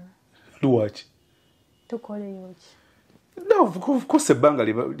 Lwaki? Tukoleyo ki? No, of course ebbanga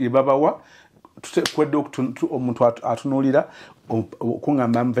libabawa kwedde omuntu atunuulira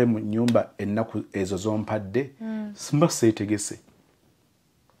okuŋŋamba nve mu nnyumba ennaku ezo zompadde simba seetegese.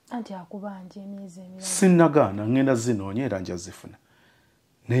 Anti akubanja emyezi emirala. Sinnagaana ngenda zinoonya era nja zifuna.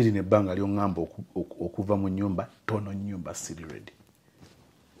 Naye lino ebbanga ly'oŋŋamba okuva mu nnyumba tono nnyumba siri ready.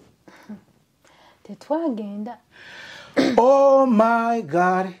 Tetwagenda. Oh my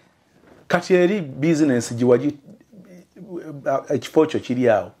God. Kati eri business giwaji ekifo kyo kiri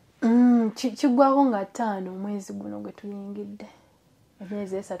awo. Kigwako nga 5 omwezi guno gwe tuyingidde.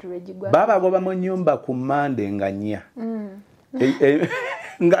 Emyezi 3 lwe gigwa. Baba agoba mu nnyumba ku Monday nga 4.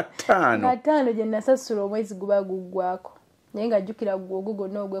 Nga 5. Nga 5 gye nasasula omwezi guba guggwako. Naye nga jjukira gwogo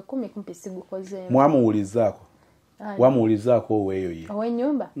gonna ogwe 10 kumpi sigukozeemu. Mwamuwulizaako? Wamuwulizaako oweeyo ye?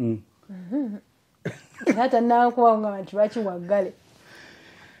 Ow'ennyumba? Era tannakubawo nga bantu bakiwaggale.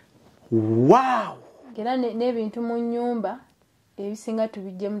 Wow! Era n'ebintu mu nnyumba ebisinga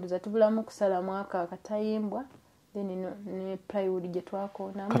tubijjemu tuza tubulamu kusala mwaka akatayimbwa then ne plywood gye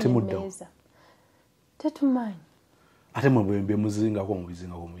twakoonamu n'emmeeza. Tetumanyi. Ate mwe muzingako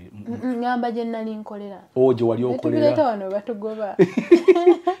mubizingako. Ngamba gye nnali nkolera. Gye wali okolera. Tubireeta wano batugoba.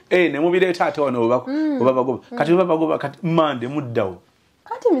 Ne mubireeta ate wano obabagoba. Kati babagoba kati mande muddawo.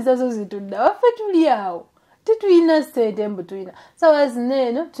 Ate misaso zitudda waffe tuli awo. Tetulina ssente mbu tulina. Sawa zino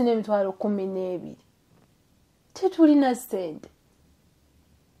eno tulina emitwalo 12. Tetulina ssente.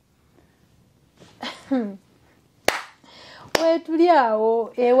 Wetuli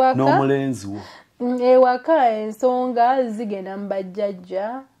awo ewaka. N'omulenzi wo. Ewaka ensonga zigenda mu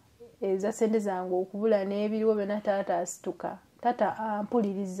bajjajja eza ssente zange okubula n'ebiriwo byonna taata asituka. Taata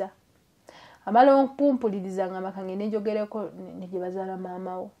ampuliriza. Amala okumpuliriza nga makange nejogereko ne gye bazaala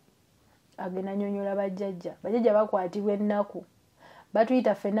maamawo. Agenda nyonyola bajjajja. Bajjajja bakwatibwa ennaku.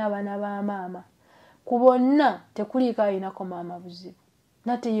 Batuyita ffenna abaana ba maama. Ku bonna tekuliiko alinako maama buzibu.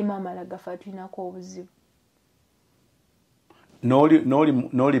 Nate ye maama lagafa tulinako obuzibu.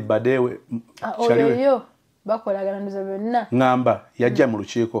 N'oli badewe oyo bakolagana ndoza byonna. Ngamba yajja mu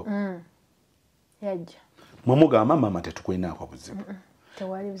lukiiko. Yajja. Mwe mugamba maama tetukulinako buzibu.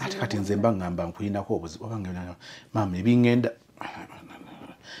 Tewali buzibu. Ate kati nze mba ngamba nkulinako obuzibu. Obange maama ebingenda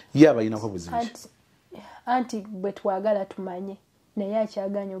yaba yinako buzibu. Anti bwe twagala tumanye naye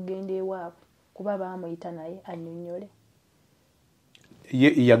akyaganya ogenda ewaabwe kuba baamuyita naye annyonnyole.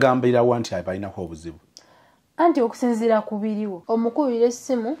 Yagambira wanti abalinako obuzibu. Anti okusinziira ku biriwo omukubira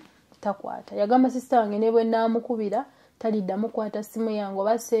essimu takwata. Yagamba sisita wange ne bwe naamukubira taliddamu kwata ssimu yange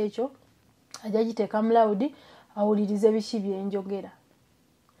oba si ekyo ajja giteeka mu loud awulirize biki byenjogera.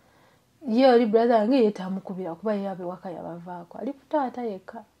 Ye oli brother wange ye tamukubira kuba ye abewaka yabavaako. Ali ku taata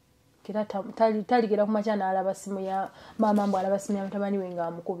yekka. Kira taligera ku makya n'alaba ssimu ya maama mbu alaba ssimu ya mutabani we nga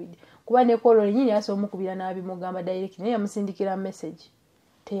amukubidde. Kuba ne kolo lennyini asobola omukubira n'abimugamba direct naye yamusindikira message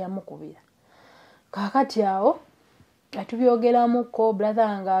teyamukubira. Kaakati awo atubyogeramuko brother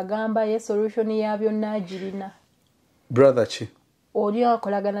wange agamba ye solution ya byonna agirina. Brother ki? Oli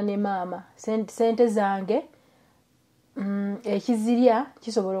akolagana ne maama. Ssente zange ekizirya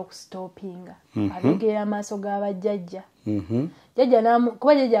kisobola okusitopinga. Abegera amaaso g'abajjajja. Jjajja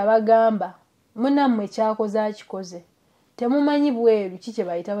kuba jjajja abagamba munammwe kyakoze akikoze. Temumanyi bweru ki kye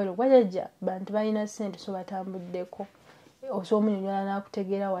bayita bweru. Kuba jjajja bantu balina ssente so batambuddeko. Osobola omunyonyola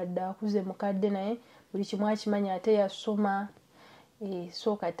n'akutegeera wadde akuze mukadde naye buli kimu akimanya ate yasoma.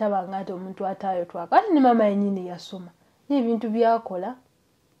 So kati tabanga ate omuntu ataayo twaka. Ate ne maama yennyini yasoma. N'ebintu byakola.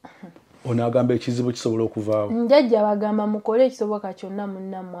 onagamba ekizibu kisobola okuvaawo njajja bagamba mukole ekisoboka kyonna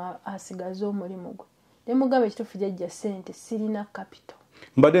munnammwe asigaze omulimu gwe ne mugamba ekituufu jjajja ssente sirina capital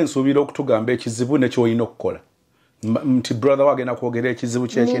mbadde nsuubira okutugamba ekizibu nekyoyina okukola nti brother wagenda kwogera ekizibu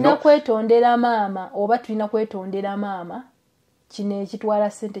kyekino nina kwetondera maama oba tulina kwetondera maama kino ekitwala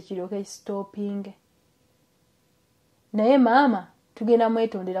ssente kiryoke ekistopinge naye maama tugenda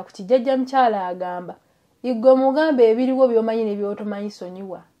mwetondera ku kijjajja mukyala agamba igwe mugambe ebiriwo by'omanyi nebyotomanyi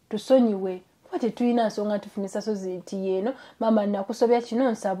sonyiwa tusonyiwe kuba tetulina nsonga tufunisa sozi nti yeeno maama nakusobya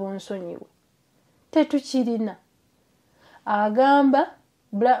kino nsaba onsonyiwe tetukirina agamba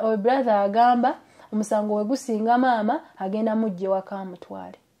brother agamba omusango we gusinga maama agenda mujje waka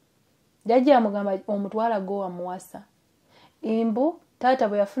amutwale jjajja amugamba omutwala go wamuwasa imbu taata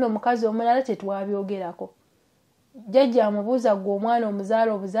bwe yafuna omukazi omulala tetwabyogerako jjajja amubuuza gwe omwana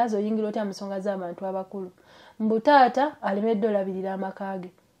omuzaala obuzaazi oyingira otya mu nsonga z'abantu abakulu mbu taata alemedde olabirira amaka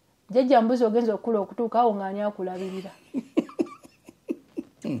ge jjajja amubuuza ogenza okukula okutuuka awo ng'ani akulabirira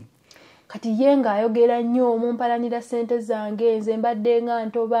kati ye ng'ayogera nnyo omumpalanira ssente zange nze mbadde nga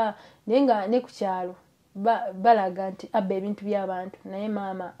ntoba naye nga ne ku kyalo balaga nti abba ebintu by'abantu naye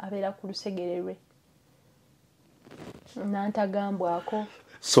maama abeera ku lusegererwe nantagambwako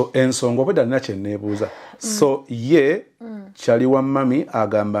so ensonga obwedda nina kyenneebuuza so ye kyali wa mami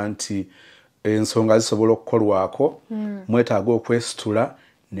agamba nti ensonga zisobola okukolwako mwetaaga okwesitula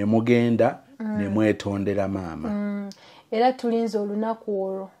ne mugenda ne mwetondera maama era tulinze olunaku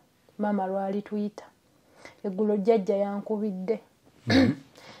olwo maama lwali tuyita eggulo jjajja yankubidde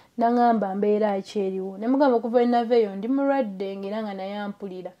nangamba mbeera ekyeriwo ne mugamba okuva enaveeyo ndi mulwadde ngera nga naye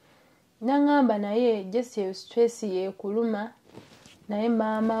ampulira nangamba naye jesi stress yeekuluma naye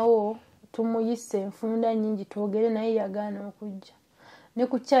maama wo tumuyise enfunda nnyingi twogere naye yagaana okujja ne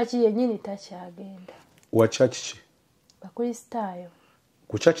ku kyaki yennyini takyagenda wa kyaki ki bakristaayo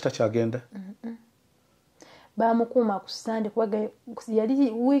ku kyaki takyagenda bamukuuma ku Sande kuba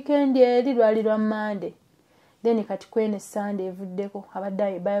yali weekend eri lwali lwa Monday then kati kwene Sande evuddeko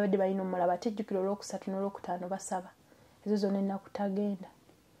abadde balina omulaba tejjukira olwokusatu n'olwokutaano basaba ezo zonna ennaku tagenda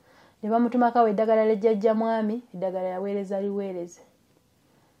ne bamutumako eddagala lejjajja mwami eddagala yaweereza liweereze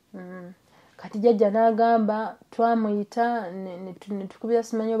kati jjajja n'agamba twamuyita ne tukubira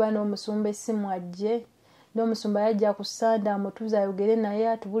simanyi oba n'omusumba essimu ajje n'omusumba yajja ku Sande amutuuza ayogere naye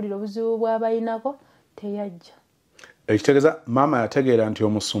atubulira obuzibu bw'abayinako teyajja ekitegeeza maama yategeera nti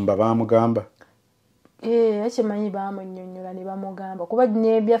omusumba baamugamba ekimanyi baamunnyonnyola ne bamugamba kuba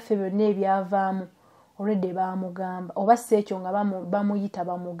n'ebyaffe byonna ebyavaamu olwedde baamugamba oba si ekyo nga bamuyita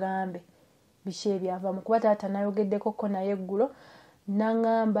bamugambe biki ebyavaamu kuba taata nayogeddekoko naye eggulo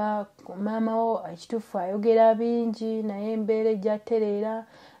nangamba maama wo ekituufu ayogera bingi naye embeera ejjatereera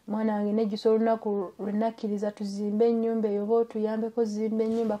mwana wange nejjusa olunaku lwenakkiriza tuzimbe ennyumba eyo oba otuyambeko zimba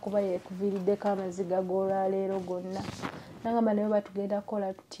ennyumba kuba yeekuviiriddeko amaziga g'olwaleero gonna nangamba naye batugenda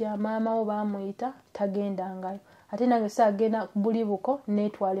kukola tutya maama wo baamuyita tagendangayo ate nange saagenda buli buko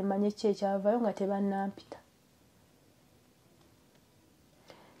neetwala manye ki ekyavayo nga tebannampita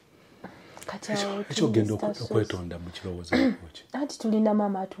ekyo ogenda okwetonda mu kirowoozo ki anti tulinda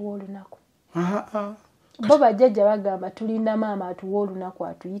maama atuwa olunaku bo bajjajja bagamba tulinda maama atuwa olunaku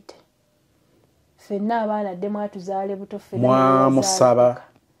atuyite ffenna abaana ddemu atuzaale buto ffenna mwamusaba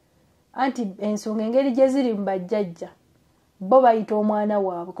anti ensonga engeri gye ziri mu bajjajja bo bayita omwana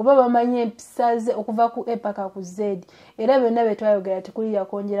waabwe kuba bamanyi empisa ze okuva ku epaka ku zedi era byonna bye twayogera tekuli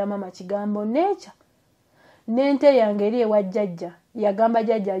yakonjera maama kigambo neekya n'ente yange eri ewa jjajja yagamba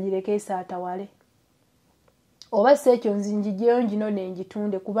jjajja agireke esaatawale oba si ekyo nzinjigyeyo ngino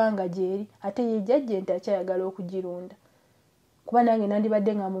nengitunde kubanga gyeri ate ye jjajja ente akyayagala okugirunda kuba nange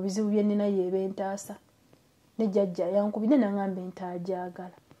nandibadde nga mu bizibu bye nnina yeeba entaasa ne jjajja yankubidde nangamba ente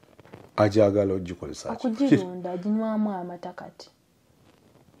agyagala ogikozesa okugirunda aginywamu amata kati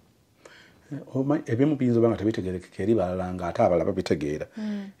ebimu biyinza oba nga tebitegerekeka eri balala nga ate abalala babitegeera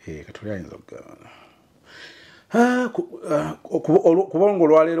katuli ayinza kubanga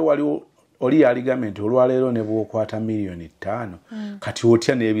olwaleero waliwo oli yaligambye nti olwaleero ne bwokwata $5,000,000 kati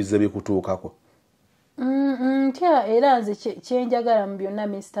otya n'ebize bikutuukako ntya era nze kyenjagala mu byonna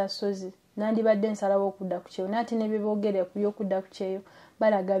Mr. Sozi nandibadde nsalawo okudda ku kyeyo naati ne beboogera ku by'okudda ku kyeyo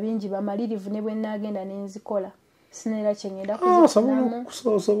balaga bingi bamalirivu ne bwe nnaagenda ne nzikola sinera kyengenda kuzifunamu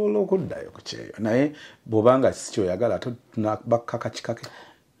osobola okuddayo ku kyeyo naye bw'obanga si kyoyagala ate bakkaka kikake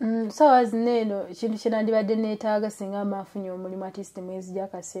sawa zino eno ekintu kye nandibadde neetaaga singa maafunye omulimu atisiti mwezi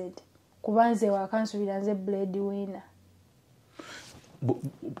gy'akasente kuba nze wakansuubira nze breadwinner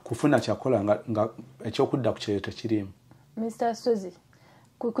kufuna kyakola nga ekyokudda ku kyeyo tekirimu Mr. Sozi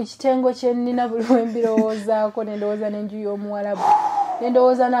ku kitengo kye nnina buli we mbirowoozaako ne ndowooza n'enju y'omuwalabu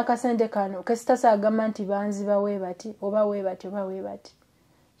Ndowooza n'akasente kano kesitasa agamba nti banziba weebati oba weebati oba weebati.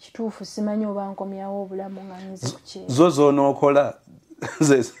 Kituufu simanyi oba nkomyawo obulamu nga nze ku kyeyo. Zo z'onookola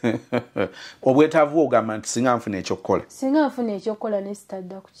obwetaavu ogamba nti singa nfuna ekyokukola. Singa nfuna ekyokukola ne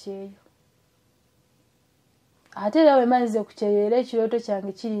sitadda ku kyeyo. Ate era bwe malize ku kyeyo era ekirooto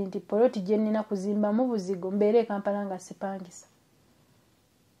kyange kiri nti poloti gye nnina kuzimbamu buzigo mbeere e Kampala nga sipangisa.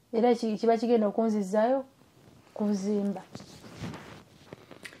 Era kiba kigenda okunzizaayo kuzimba.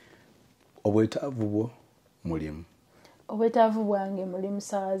 Obwetaavu bwo mulimu. Obwetaavu bwange mulimu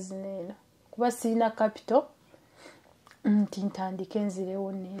ssaawa zino. Kuba sirina capital nti ntandike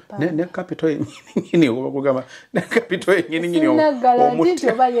nzirewo neepanga. Ne capital yennyini oba kugamba ne capital yennyini sirina garanti nti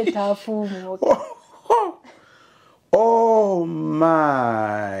oba yetaafuumu. Oh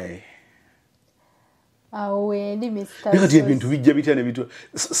my. Awo wendi Mr. Nati ebintu bijja bitya ne bitu.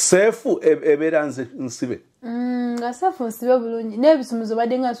 Seefu ebeera nsibe. Nga seefu nsibe bulungi. N'ebisumuzo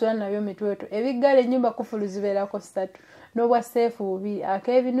badde nga nsula nabyo mitweto. Ebiggala ennyumba kufulu zibeerako 3. N'obwa seefu bubiri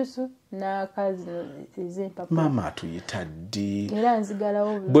ak'ebinusu n'akazi ez'empapa. Mama atuyita ddi. Era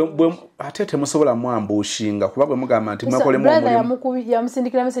nzigalawo bulungi. Ate temusobola mwambushinga kuba bwe mugamba nti mwakolemu omulimu. Brother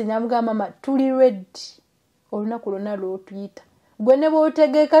yamusindikira message n'amugamba mama tuli ready. Olunaku lwonna lw'otuyita. Gwe ne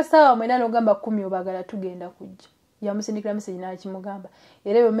bw'otegeeka ssaawa mwena n'ogamba 10 obagala tugenda kujja. Yamusindikira message n'akimugamba.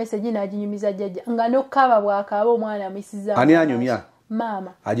 Era eyo message n'aginyumiza jjajja. Nga n'okkaaba bw'akaaba omwana amuyisiza. Ani anyumya?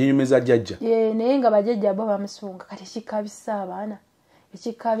 Maama. Aginyumiza jjajja. Naye nga bajjajja bo bamusunga. Kati ekikaabisa abaana.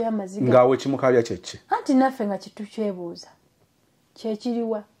 Ekikaabya amaziga. Ngaawe kimukaabya kyekki? Anti naffe nga kitukyebuuza.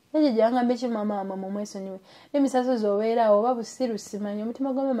 Kyekiriwa. Jjajja yangamba ekima maama mu mwesonyiwe. N'emisaso z'obeera oba busiru simanyi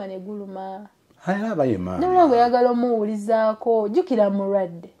omutima gwa maama ne guluma. Alaba ye maama. N'olwangu oyagala omuwulizaako jjukira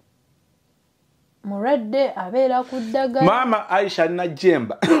mulwadde. Mulwadde abeera ku ddagala. Maama Aisha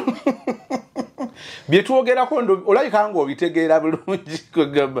Najemba. Bye twogerako olabika ng'obitegeera bulungi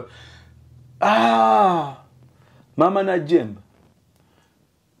kugamba. Maama Najemba.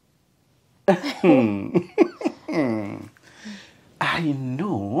 I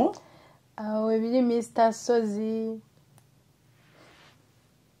know. Awo ebiri Mr. Sozi.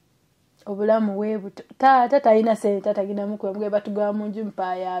 Obulamu weebuto. Taata talina sente tatagina mukwe mbwe batugaba mu nju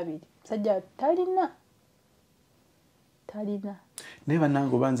mpaaya 2. Sajja talina. Neba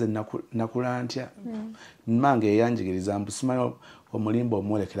nango banze nakulantya. Mmange eyanjigiriza mbusimayo omulimbo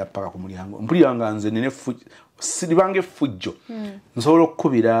omwolekera paka ku mulyango. Mpulira nze nene siribange fujjo. Nsobola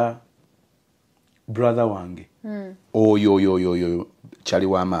okukubira brother wange. Oyo chali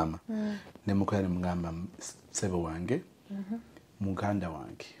wa mama. Ne mukoya ne mugamba sebe wange. Muganda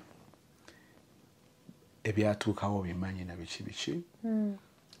wange. Ebyatuukawo bimanyi na biki.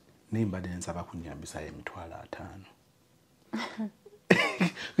 Nimbadde nsaba kunyambisa emitwalo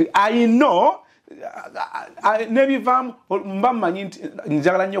 5. I know nebivaamu mba mmanyi nti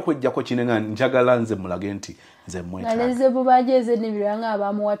njagala nnyo okujjako kinenga njagala nze mulage nti nze mwetaaga. Naleze bubaje ez'ennimiro nga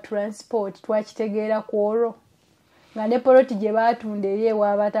abamuwa transport twakitegeera ku olwo. Nga ne poloti gye baatunda eri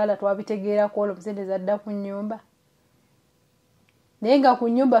ew'abataala twabitegeera ku olwo musente zadda ku nnyumba. Naye nga ku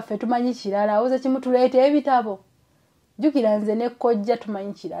nnyumba ffe tumanyi kirala awuza kimutuleeta ebitabo. Jjukira nze ne kkojja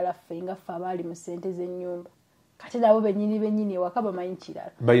tumanyi kirala ffe nga ffe abaali mu ssente z'ennyumba. Kati nabo bennyini ewaka bamanyi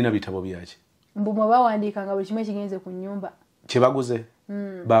kirala. Balina bitabo byaki? Mbu mwe bawandiikanga buli kimu ekigenze ku nnyumba. Kye baguze?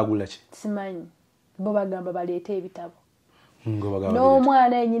 Baagula ki? Simanyi. Bo bagamba baleete ebitabo.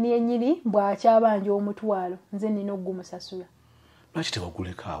 N'omwana ennyini bw'akyabanja omutwalo nze nnina okugumusasula. Lwaki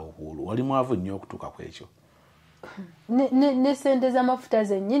tewaguleko awo buulu? Wali mwavu nnyo okutuuka ku ekyo. Ne ssente z'amafuta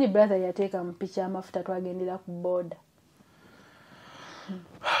zennyini brother yateeka mu picha amafuta twagendera ku boda.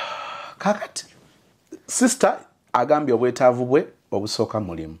 Kakati sister agambye obwetaavu bwe obusooka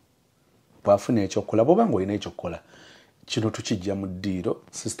mulimu. Bw'afuna ekyokukola bw'oba ng'olina ekyokukola kino tukijja mu ddiiro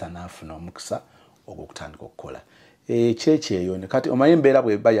sister n'afuna omukisa ogw'okutandika okukola. Kyekyeyo ne kati omanyi embeera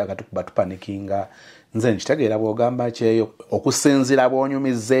bw'eba yakatukuba tupanikinga nze nkitegeera bw'ogamba kyeyo okusinziira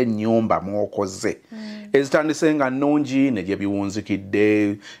bw'onyumizza ennyumba mw'okoze. Ezitandise nga nnungi ne gye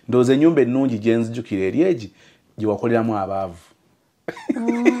biwunzikidde ndowooza ennyumba ennungi gye nzijukira eri egi gye wakoleramu abaavu.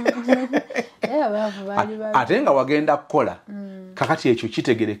 Ate nga wagenda kukola kakati ekyo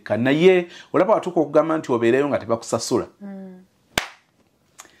kitegereka naye olaba watuuka okugamba nti obeereyo nga tebakusasula.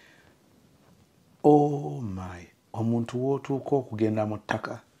 Oh my, omuntu w'otuuka okugenda mu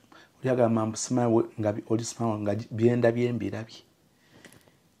ttaka oyagamba mbusimawe nga olisimawe nga byendabye mbirabye.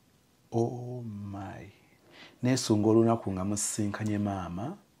 Oh my, neesunga olunaku nga musisinkanye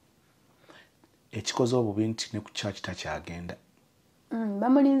maama ekikoze obubi nti ne ku church takyagenda.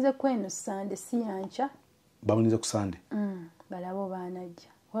 Bamulinze kweno Sande si yancha. Bamulinze ku Sande? Balabo baanajja.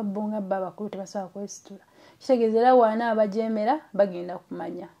 wabonga baba kulu tebasobola kwesitula kitegeeza era waana abajemera bagenda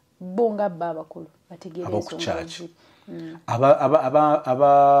kumanya bonga baba kulu bategeera ensonga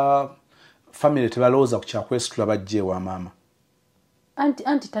aba family tebalowooza ku kyakwesitula bajja ewa maama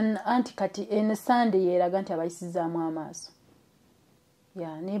anti kati eno Sunday yeeraga nti abayisizaamu amaaso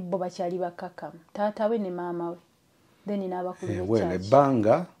ne bo bakyali bakkakkamu taata we ne maama we then n'abakulu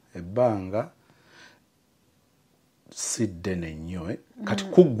ebbanga si ddene nnyo kati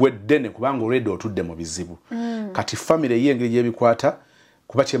kuggwe ddene kubanga olwedde otudde mu bizibu kati family ye engeri gyebikwata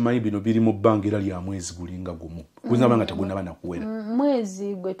kuba kyemanyi bino biri mu bbanga era lya mwezi gulinga gumu kuyinza banga tegunnaba nakuwera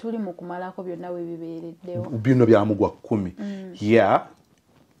mwezi gwe tuli mu kumalako byonna we bibeereddewo bino byamugwa 10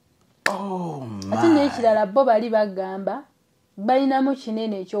 ate n'ekirala bo bali bagamba balinamu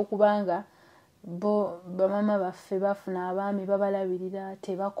kinene ekyokubanga bo bamama baffe bafuna abaami babalabirira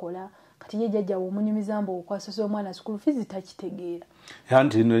tebakola kati ye jjajja omunyumiza mbu okwasasa omwana school fees takitegeera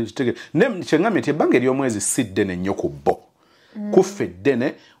anti kyeŋŋambye nti ebbanga ery'omwezi si ddene nnyo ku bo kuffe ddene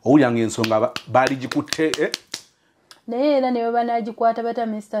owulyanga ensonga baali gikutte naye era ne bwe banaagikwata bata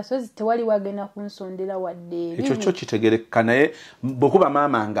Mr. Sozi tewali wagenda kunsondera wadde ekyo kyo kitegerekeka naye bwekuba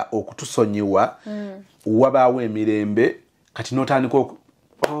maama nga okutusonyiwa wabaawo emirembe kati n'otandika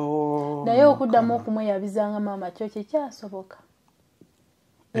naye okuddamu okumweyabizanga maama kyo kyekyasoboka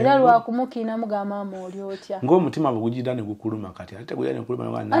era lwakumukiinamu ga maama oli otya ng'omutima bwe gugira ne gukuluma kati ate guyira ne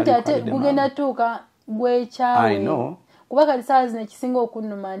gukuluma anti ate gugenda tuuka gwekyawe kuba kati saa zino ekisinga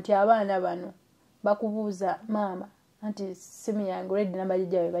okunnuma nti abaana bano bakubuuza maama anti simu yange olwedde namba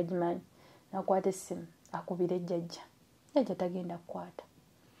jjajja we bagimanyi nakwata essimu akubira ejjajja tagenda kukwata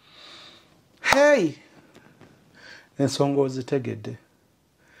ensonga ozitegedde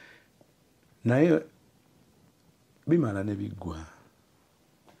naye bimala ne biggwa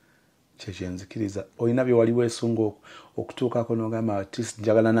kyekyenzikiriza olina bye wali weesunga okutuukako n'ogamba ati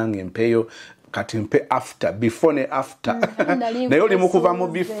njagala nange mpeeyo kati mpe after before ne after naye oli mukuva mu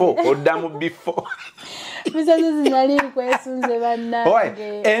before odda mu before misazo zinali kwesunze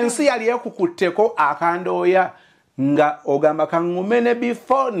bannange ensi yali ekukutteko akandooya nga ogamba kaŋŋume ne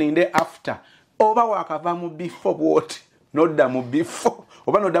before ninde after oba wakava mu before bwoti nodda mu before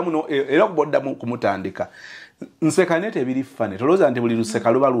oba noddamu era okuba oddamu kumutandika nseka ne tebiri fane tolowooza nti buli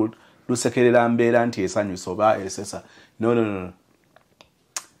luseka luba lusekerera mbeera nti esanyusa oba esesa no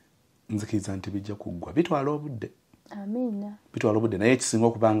nzikiriza nti bijja kuggwa bitwala obudde amiina bitwala obudde naye ekisinga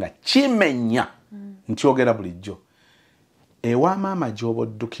okubanga kimenya nkyogera bulijjo ewa maama gy'oba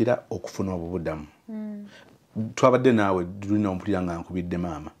oddukira okufuna obubudamu twabadde naawe tulina ompulira nga nkubidde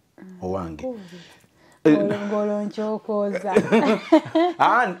maama owange ngolo nkyokooza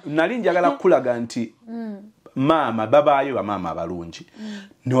nali njagala kukulaga nti maama babaayo bamaama abalungi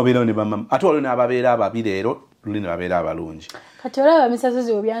nobeerawo ne bamama ate waliwo n'ababeera ababi leero luli ne babeera abalungi kati olaba misazo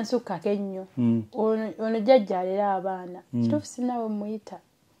ziwe byansukkako ennyo ono jjajja alera abaana kituufu sinaawe muyita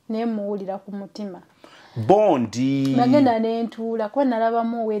naye muwulira ku mutima bondi nagenda nentuula kuba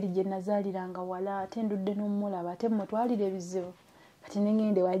nalabamu oweeri gye nazaaliranga wala ate ndudde n'omulaba ate mutwalira ebizibu kati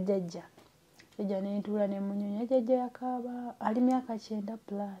nengende wa jjajja jjajja nentuula nemunyonya jjajja yakaaba ali myaka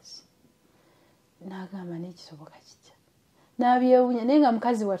 9+ n'agamba n'ekisoboka kitya n'abyewuunya naye nga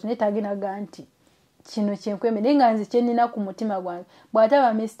mukazi wattu naye taginaga nti kino kyenkweme naye nga nze kyenina ku mutima gwange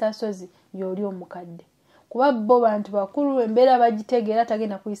bw'ataba Mr. Sozi y'oli omukadde kuba bo bantu bakulu embeera bagitegeera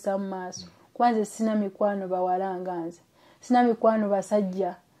tagenda kuyisa mu maaso kuba nze sina mikwano bawala nga nze sina mikwano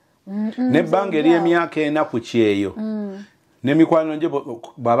basajja nebbanga ery'emyaka 4 ku kyeyo n'emikwano gye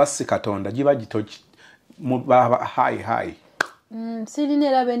bw'aba si katonda giba gitoki hayi sirina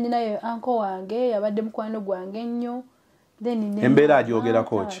era benninayo anko wange yabadde mukwano gwange ennyo embeera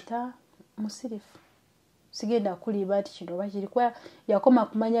agyogerako ki musirifu sigenda kuliba nti kino oba kiri kuba yakoma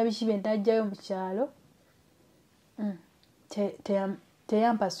kumanya biki bye ntajjayo mu kyalo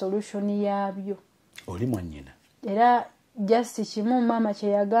teyampa solution yabyo oli mwannyina era just kimu maama kye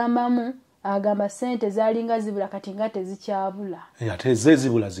yagambamu agamba ssente zaalinga zibula kati nga tezikyabula ate ze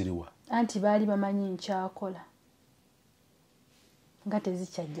zibula ziriwa anti baali bamanyi nkyakola nga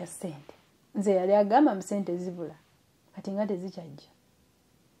tezikyajja ssente nze yali agamba mu ssente zibula kati nga tezikyajja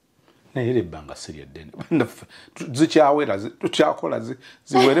naye era ebbanga si lyeddene zikyawera tukyakola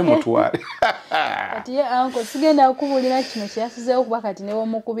ziwere mutwale kati ye anko sigenda kukubulira kino kyeyasizeewo kuba kati ne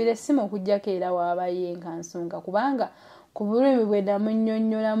womukubira essimu okugjako era waaba yenkansonga kubanga ku bulumi bwe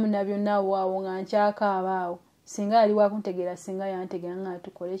namunnyonnyolamu na byonna awaawo nga nkyakaaba awo singa yali wakuntegeera singa yantegeera nga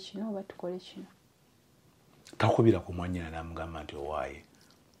tukole kino oba tukole kino takubira ku mwannyina n'amugamba nti owaaye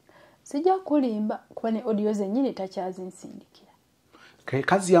sijja kulimba kuba ne audio zennyini takyazinsindikira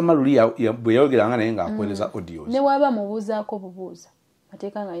kazi ya maluli bwe yayogeranga naye ng'akuweereza audios ne waba mubuuzaako bubuuza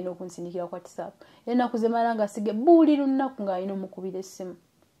mateeka nga alina okunsindikira kwa WhatsApp ennaku zemala nga sige buli lunaku nga alina omukubira essimu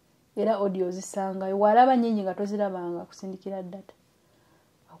era audio zisangayo walaba nnyingi nga tozirabanga kusindikira data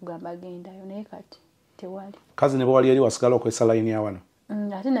akugamba agendayo naye kati tewali kazi ne bwali yali wasigala okwesa layini ya wano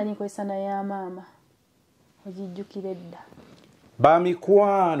ate nali nkozesa naye maama ogijjukira edda ba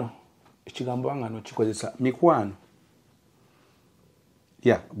mikwano ekigambo wanga nokikozesa mikwano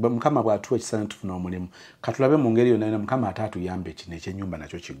mukama bw'atuwa ekisana tufuna omulimu katulabe mu ngeri yonna mukama ate atuyambe kino ekyenyumba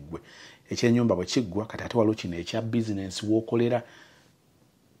nakyo kiggwe ekyenyumba bwe kiggwa kati ate waliwo kino ekya bizinensi w'okolera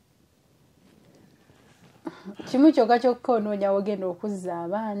kimu kyokka kyokka onoonya wogenda okuzza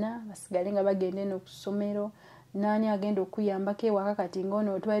abaana basigale nga bagenda eno ku ssomero naani agenda okuyambako ewaka kati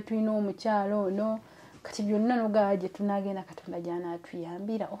ngaono twali tulina omukyalo ono kati byonna nogaa gye tunaagenda katonda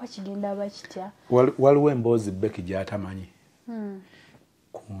gy'anaatuyambira oba kigenda aba kitya waliwo emboozi beki gy'atamanyi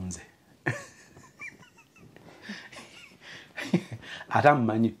kunze ate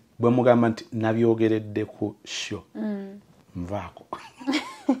amumanyi bwe mugamba nti nabyogeredde ku sho nvaako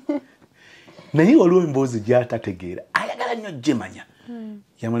naye waliwo emboozi gy'atategeera ayagala nnyo gyemanya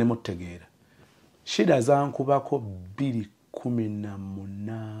yamulemu otutegeera shida zankubako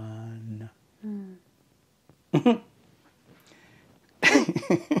 218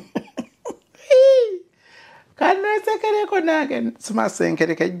 kanesekereko nange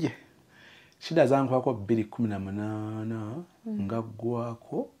simasenkerekejje shida zankubako 218 nga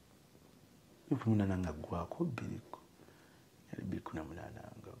ggwako 218 nga ggwako 218 nga ggwako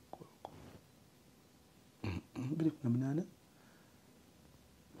 218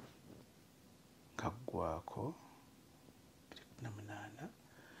 nga ggwako 218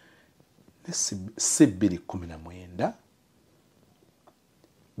 si 219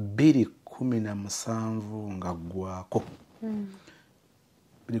 217 nga ggwako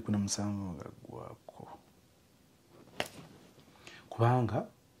 217 nga ggwako kubanga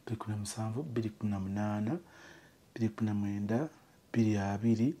 217 218 219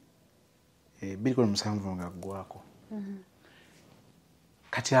 220 217 nga ggwako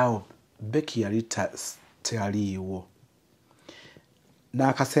kati awo beki yali taliiwo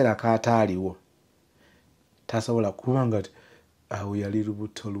n'akaseera kaataaliwo tasobola kubanga awo yali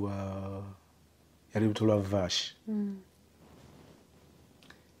lubuto lwa vash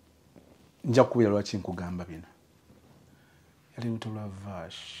nja kukubira lwaki nkugamba bino yali lubuto lwa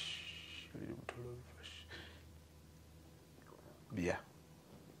vash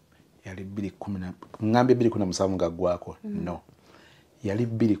yali 217 nga ggwako no yali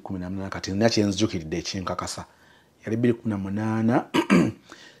 218 kati nakyenzijjukiridde ekinkakasa yali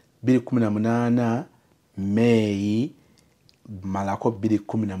 218 Meeyi malako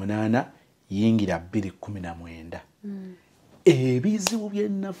 218 yingira 219 ebizibu bye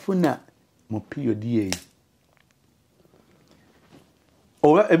nafuna mu period yeeyi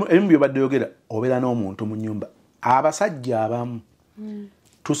oba ebimu byobadde yogera obeera n'omuntu mu nnyumba abasajja abamu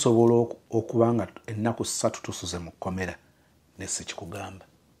tusobola okubanga ennaku 3 tusuze mu kkomera nesikikugamba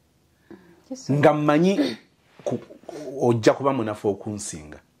nga mmanyi ojja kuba munafu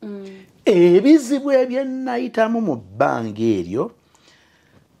okunsinga ebizibu ebyenayitamu mu bbanga eryo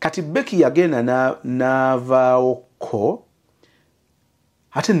kati beki yagenda n'avaawoko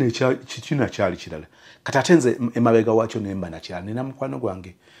ate kikina kyali kirala kati ate nze emabega wakyo nemba nakyala nina mukwano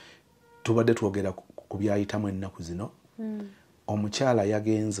gwange tubadde twogera ku byayitamu ennaku zino omukyala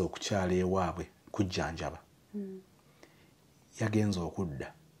yagenze okukyala ewaabwe kujjanjaba yagenze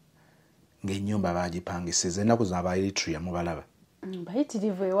okudda ng'ennyumba baagipangisiza ennaku zino aba Eritrea mubalaba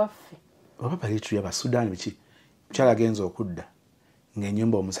bayitirivu ewaffe oba Eritrea Basudaani biki mukyala agenze okudda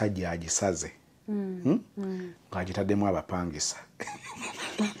ng'ennyumba omusajja agisaze ng'agitaddemu abapangisa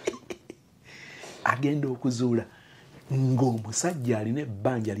agenda okuzuula ng'omusajja alina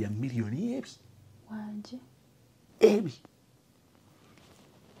ebbanja lya miliyoni ebi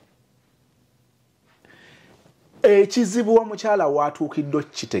ekizibu omukyala watuukiddwa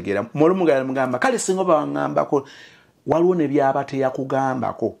kitegeera mulumugala mugamba kale singa bawaŋŋambako waliwo ne byaba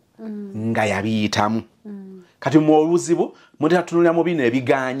teyakugambako nga yabiyitamu kati mu oluzibu mutatutunulira mu bino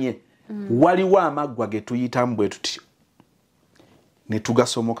ebiganye waliwo amaggwa ge tuyitamu bwe tuti ne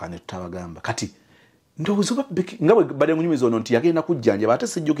tugasomoka ne tutabagamba kati ndowooza nga bwe badde munyumiza ono nti yagenda kujjanjaba ate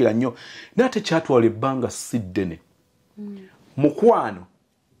sijjukira nnyo naye ate kyatwala ebbanga si ddene mukwano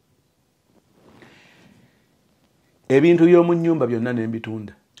ebintu by'omu nnyumba byonna ne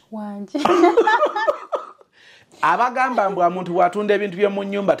mbitunda wanje abagamba mbu omuntu bw'atunda ebintu by'omu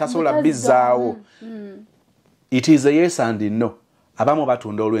nnyumba tasobola bizzaawo it is a yes and no abamu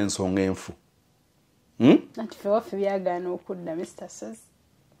batunda olw'ensonga enfu ati ffe waffe byagaana okudda Mr. Sos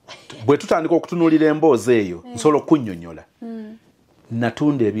bwe tutandika okutunuulira emboozi eyo nsobola okunnyonnyola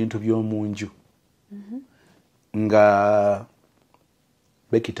natunda ebintu by'omunju nga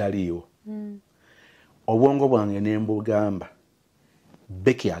Beki taliiwo obwongo bwange ne mbugamba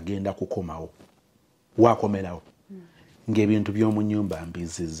Beki agenda kukomawo wakomerawo ng'ebintu by'omu nnyumba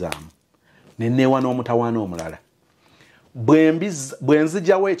mbizizaamu ne neewa n'omutawaana omulala bwe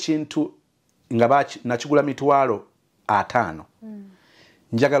nzijawo ekintu nga nakigula $5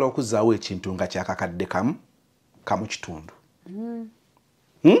 njagala okuzzaawo ekintu nga kyakakadde kamu kitundu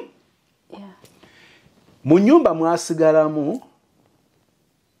mu nnyumba mwasigalamu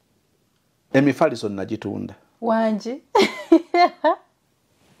emifaliso nagitunda wangi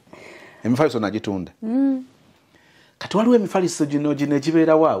emifaliso nagitunda kati waliwo emifaliso gino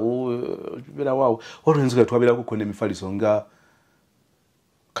gibeerawo olw'enziga twabeerako kona emifaliso nga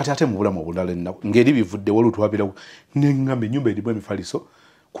kati ate mu bulamu obulala ennaku ng'eri bivudde waliwo twabeerako neŋŋamba ennyumba erimu emifaliso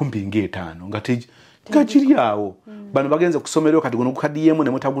kumpi ng'etaano nga giri awo bano bagenze ku ssomero kati guno gukaddiyeemu ne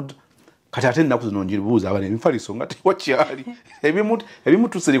mutagudde kati ate ennaku zino ngibuuza abana emifaliso nga tewakyali ebimu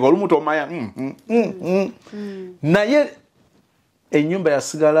tusirika olumu tomanya naye ennyumba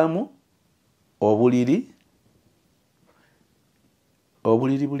yasigalamu obuliri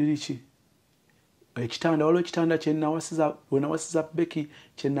ki ekitanda waliwo ekitanda wenawasiza Beki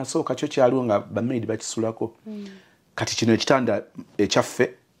kyenasooka kyo kyaliwo nga bamaidi bakisulako kati kino ekitanda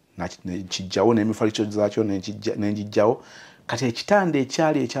ekyaffe kijjawo n'emifaliso zaakyo nenjijjawo kati ekitanda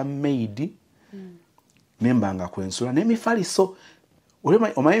ekyali ekya maidi nembanga kwensula n'emifaliso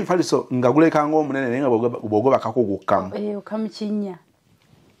omanyi emifaliso nga gulekanga omunene naye nga bwogobakako gukkamu okamukinya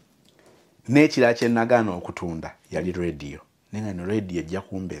n'ekirala kye nagaana okutunda yali rediyo naye nga no rediyo ejja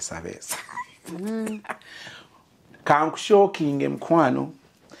kumbeesabeesa kankushookinge mukwano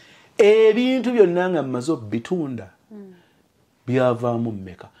ebintu byonna nga mmaze okubitunda byavaamu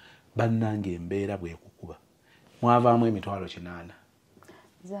mmeka bannange embeera bwekukuba mwavaamu $800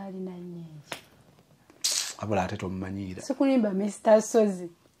 zaalina nnyingi abula ate tomumanyiira sikulimba Mr. Sozi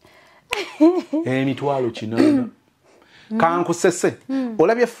 $800 kankusese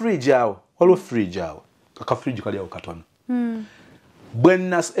olabye fridge awo waliwo fridge awo akafridge kali awo katono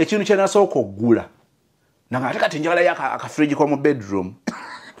ekintu kye nasooka okugula nanga ate kati njagalayo akafridge komu bedroom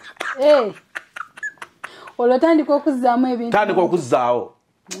olwo tandika okuzzaamu ebintu tandika okuzzaawo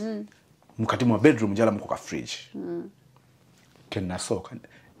mukati mu bedroom njala muko ka fridge kenasooka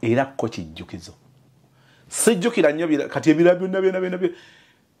era ko kijjukizo sijjukira nnyo kati ebira byonna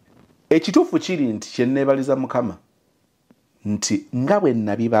ekituufu kiri nti kyenneebaliza Mukama nti nga bwe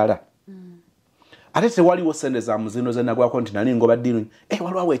nabibala ate tewaliwo ssente za muzino ze nagwako nti nali ngoba ddiru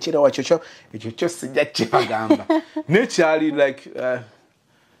waliwo ekyerewo ekyo sijja kyebagamba nekyali like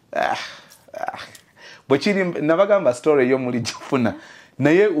bwe kiri nabagamba story eyo muli gifuna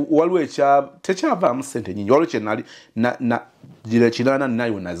naye waliwo tekyavaamu ssente nyingi waliwo kyenali kirana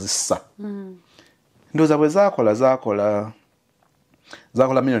nayo nazissa ndowooza bwe zakola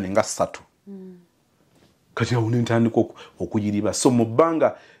miliyoni nga 3 kati awo nentandika okugiriba so mu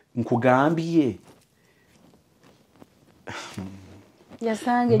bbanga nkugambye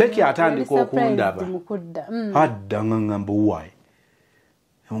Beki atandika okundaba adda nga ngamba why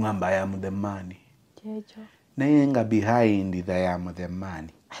ngamba I am the man naye nga behind the I am the man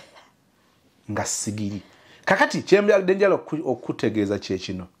nga sigiri kakati kyembadde njala okutegeeza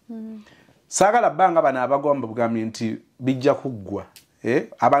kyekino saagala bbanga bano abagomba bugambye nti bijja kuggwa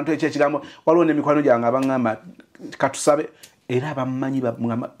abantu ekyekigambo waliwo n'emikwano gyange abaŋŋamba katusabe era abamumanyi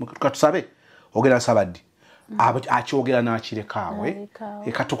katusabe ogenda sabaddi akyogera n'akirekawe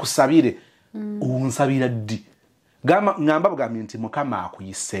katukusabire onsabira ddi ŋŋamba bugambye nti Mukama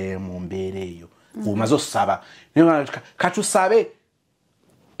akuyise mu mbeera eyo omaze osaba katusabe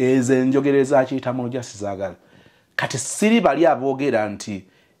ezo enjogera ezakiyita mu lujasi zaagala kati siri bali aboogera nti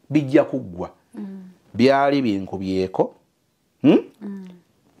bijja kuggwa byali binkubyeko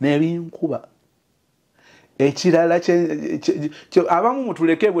nebinkuba ekirala abamu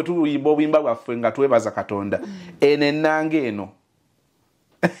mutuleke bwe tuyimba obuyimba bwaffe nga twebaza Katonda eno ennanga eno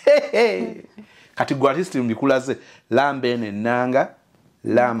kati gwe artisti mbikulaze lamba eno ennanga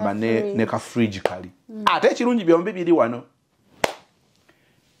lamba ne ka fridge kali ate ekirungi byombi biri wano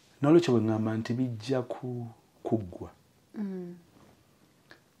nolwekyo bwe ŋŋamba nti bijja kuggwa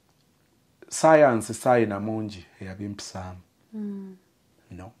sayansi saayina mungi eyabimpisaamu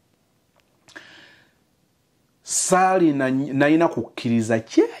no saali nalina kukkiriza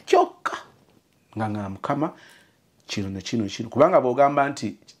kyekyoka nga Mukama kino nekino kubanga bw'ogamba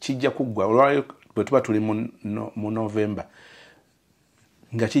nti kijja kuggwa olwaliro bwe tuba tuli mu November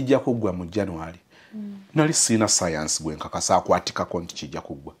nga kijja kuggwa mu January nali siina sayansi gwe nkakasa akwatikako nti kijja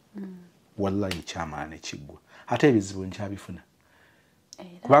kuggwa wallahi kyamaana ekiggwa ate ebizibu nkyabifuna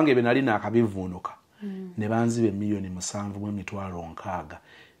kubanga ebyo nali naakabivuunuka ne banziba emiliyoni 7,600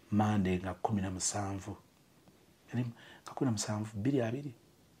 mande nga 17 nga 17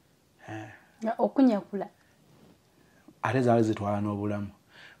 2 okunyakula ate zaali zitwala n'obulamu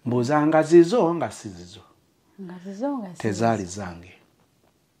mbuuza nga zizo nga si zizo tezaali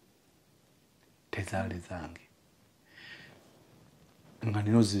zange nga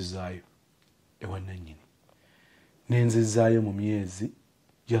nino zizaayo ewa nannyini nenzizaayo mu myezi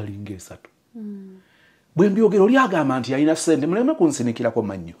gyalinga 3 bwe mbyogera oli agamba nti yalina ssente muleme kunsinikirako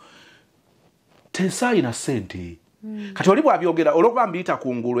mannyo tesaayina ssente kati oli bwabyogera olwokuba mbiyita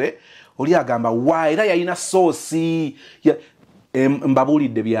kungulwe oli agamba wa era yalina soosi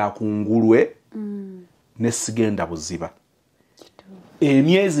mbabuulidde byakungulwe nesigenda buziba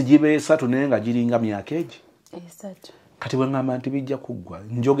emyezi giba 3 naye nga giringa myaka egi 3 kati bwe ngamba nti bijja kuggwa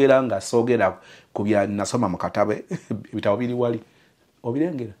njogera nga soogera ku bya nasoma mu katabe ebitabo biri wali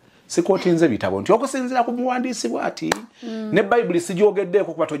obirengera sikootinze bitabo nti okusinziira ku muwandiisi bw'ati ne bayibuli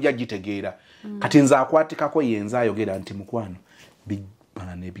sigyogeddeeko kuba tojja gitegeera kati nze akwatikako yenze ayogera nti mukwano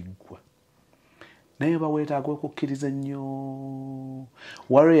bimala nebiggwa naye baweetaaga okukkiriza ennyo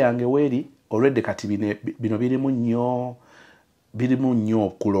walo yange weeri olwedde kati bino birimu nnyo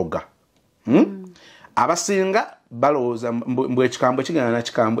okuloga abasinga balowooza mbwe ekikambwe kigenda na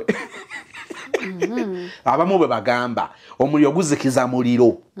kikambwe abamu bwe bagamba omuliro guzikiza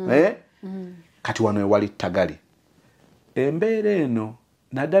muliro kati wano ewali ttagali embeera eno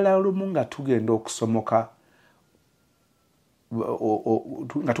naddala olumu nga tugenda okusomoka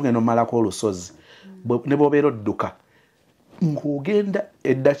nga tugenda omalako olusozi ne bwobeera odduka ng'ogenda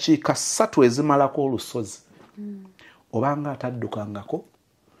eddakiika 3 ezimalako olusozi obanga ataddukangako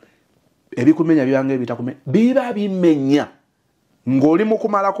ebikumenya byange ebitakumenya biba bimenya ng'oli mu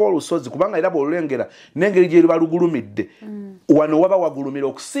kumalako olusozi kubanga era bw'olulengera n'engeri gye luba lugulumidde wano waba wagulumira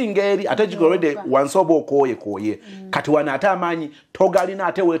okusinga eri ate gigolwedde wansi oba okooyekooye kati wano ate amaanyi togalina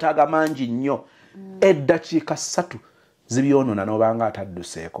ate weetaaga mangi nnyo eddakiika 3 zibyonoona n'obanga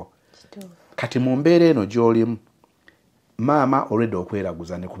atadduseeko kati mu mbeera eno gy'olimu maama olwedde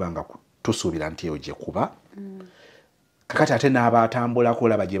okweraguza ne kubanga tusuubira nti eyo gye kuba kakati ate n'abaatambulako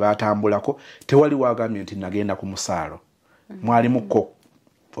olaba gye baatambulako tewali wagambye nti nagenda ku musaalo mwalimukko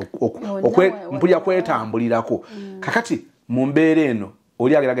mpulya kwetambulirako kakati mu mbeera eno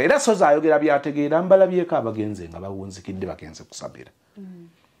oli ageraga era sozi ayogera byategeera mbalabyeko abagenze nga bawunzikidde bagenze kusabira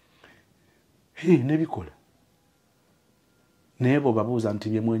nebikola naye bwebabuuza nti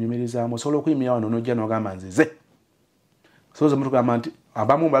byemwenyumirizaamu osobola okuyimira wano nojja n'ogamba nzize soze mutugamba nti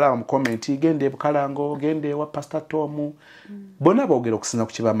abamu balaba mu komenti genda ebukalango genda ewa pastor Tom bonna boogera okusinza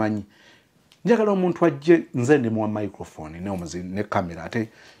ku kibamanyi njagala omuntu ajje nze ndi muwa microphone ne kamera ate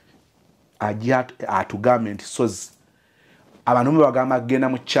ajja atugambe nti sozi abantu bagamba genda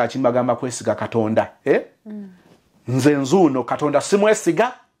mu church mbagamba kwesiga Katonda nze nzuuno Katonda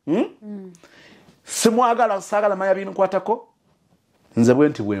simwesiga simwagala sagala manya binkwatako nze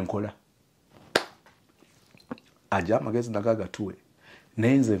bwenti bwenkola ajja amagezi nagaga tuwe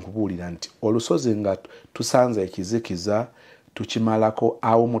naye nze nkubuulira nti olusozi nga tusanze ekizikiza tukimalako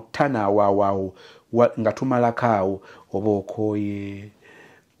awo mu ttana awaawo nga tumalako awo oba okooye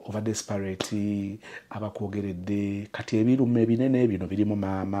oba desperate abakwogeredde kati ebiruma ebinene bino birimu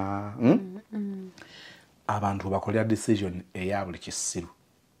maama abantu bakolera decision eya buli kisiru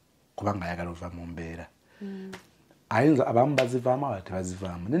kubanga ayagala ova mu mbeera ayinza abamu bazivaamu aba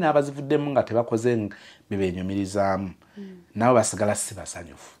tebazivaamu naye abazivuddemu nga tebakoze bebenyumirizaamu nabo basigala si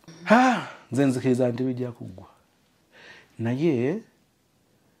basanyufu nze nzikiriza nti bijja kuggwa naye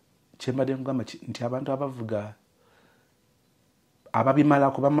kyembadde nkugamba nti abantu abavuga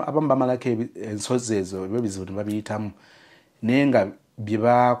ababimalako abamu bamalako ensozi ezo ebizibu ne babiyitamu naye nga bye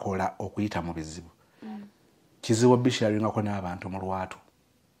bakola okuyita mu bizibu kizibu bisharingako n'abantu mu lwatu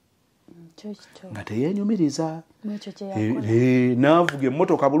nga teyeenyumiriza naavuga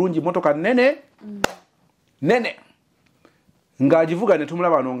emmotoka bulungi motoka nene ng'agivuga ne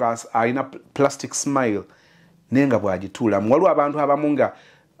tumulaba wano nga alina plastic smile naye nga bw'agituulamu waliwo abantu abamu nga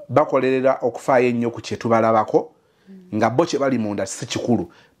bakolerera okufaayo ennyo ku kye tubalabako nga bo kye bali munda si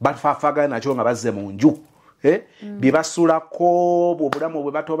kikulu bafaafagana nakyo nga bazze mu nju bye basulako obulamu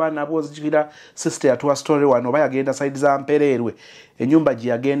bwe batoba nabwo nzijukira sister yatuwa story wano oba yagenda saidi za Mpereerwe ennyumba gye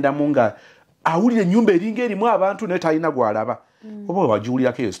yagendamu nga awulira ennyumba eringa erimu abantu naye talina gwalaba oba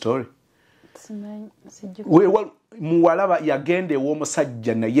wagiwulirako eyo story muwalaba yagenda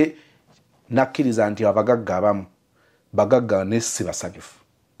ew'omusajja naye nakkiriza nti abagagga abamu bagagga ne si basanyufu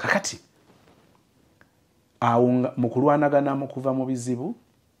kakati awo mu kulwanagana mu kuva mu bizibu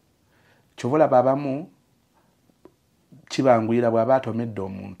kyova olaba abamu kibanguyira bw'aba atomedde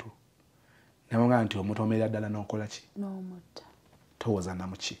omuntu namunga nti omutomera ddala n'okola ki n'omutta towooza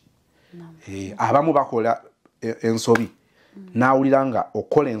namuki abamu bakola ensobi n'awulira nga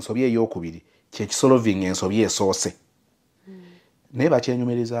okola ensobi ey'okubiri kyekisolovinga ensobi esoose naye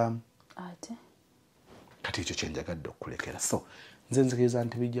bakyenyumirizaamu ate kati ekyo kyenjagadde okukulekera so nze nzikiriza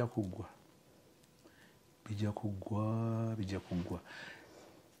nti bijja kuggwa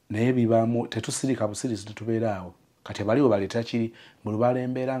naye bibaamu tetusirika busirisi tetubeera awo kati baliwo baleeta kiri mu lubaala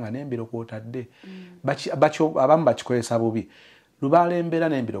embeera nga n'embiro kwotadde abamu bakikozesa bubi lubaala embeera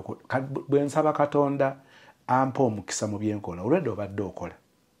n'embiro bwe nsaba Katonda ampa omukisa mu byenkola olwedde obadde okola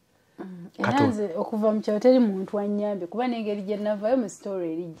Nze okuva mu kyalo teri muntu wannyambye kuba n'engeri gye navaayo mu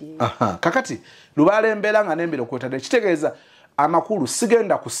story erijje kakati lubaala embeera nga n'embiro kwotadde kitegeeza amakulu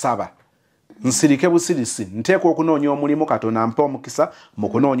sigenda kusaba nsirike busirisi nteekwa okunoonya omulimu Katonda ampa omukisa mu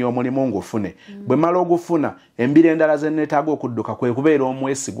kunoonya omulimu ngufune bwe mala ogufuna embiro endala ze neetaaga okudduka kwe kubeera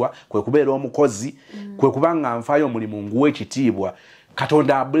omwesigwa kwe kubeera omukozi kwe kuba nga nfaayo omulimu nguwa ekitiibwa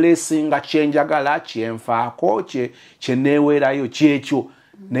Katonda abulesinga kyenjagala kyenfaako kyeneeweerayo kyekyo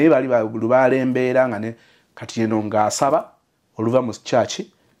naye bali lubaala embeera nga ne kati eno ng'asaba oluva mu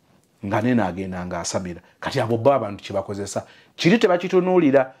kyaki nga nene agenda ng'asabira kati abo bo abantu kye bakozesa kiri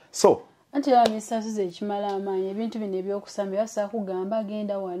tebakitunuulira so anti abamisasuze ekimala amaanyi ebintu bino ebyokusamba basa kugamba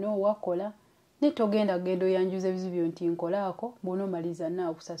agenda wano wakola ne togenda gendo yanjuza ebizibu nti nkolaako bw'onoomaliza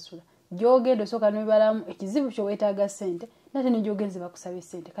naawe kusasula gy'ogenda osooka n'obibalamu ekizibu kyo weetaaga ssente nate n'egyogenze bakusaba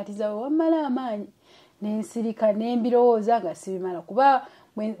ssente kati zawe wammala amaanyi n'ensirika n'embirowooza nga sibimala kuba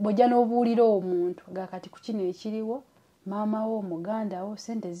bw'ojja n'obuulira omuntu nga kati ku kino ekiriwo maama wo muganda wo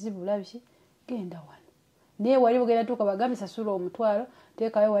ssente zibula biki genda wano naye wali bugenda tuuka bagambe sasula omutwalo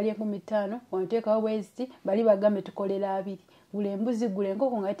teekayo wali 15 wano teekayo bweziti bali bagambe tukolera 2 gula embuzi gula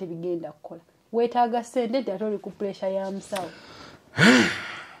enkoko nga tebigenda kukola weetaaga ssente nti ate oli ku pressure ya musawo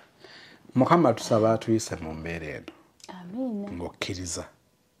Mukama tusaba atuyise mu mbeera eno amiina ng'okkiriza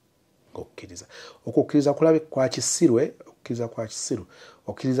okukkiriza kulabe kwa kisirwe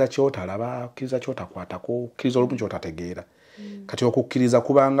okkiriza kyotalaba okkiriza kyotakwatako okkiriza olumu kyotategeera kati okukkiriza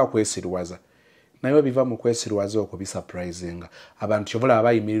kubanga kwesirwaza naye biva mu kwesirwaza okwo bisurprisinga abantu kyobola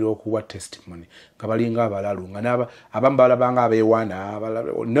abayimirira okuwa testimony nga balinga abalalu nga abamu balabanga abeewaana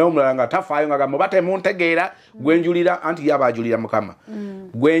n'omulala nga tafaayo nga gamba batemuntegeera gwenjulira anti ye abaajulira Mukama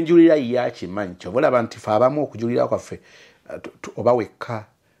gwenjulira ye akimanyi kyobola abantu fe abamu okujulira kwaffe oba wekka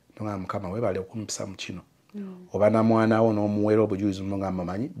nga Mukama weebale okumpisa mu kino oba na mwana wo n'omuweera obujulizi nga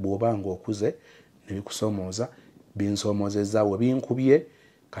mamanyi bw'oba ng'okuze ne bikusoomooza binsoomozezza we binkubye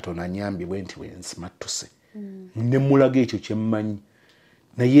Katonda nyambi bwe nti wensimattuse ne mulaga ekyo kye mmanyi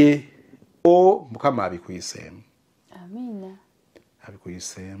naye Mukama abikuyiseemu amiina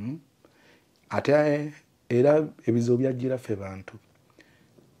abikuyiseemu ate era ebizibu byajjira ffe bantu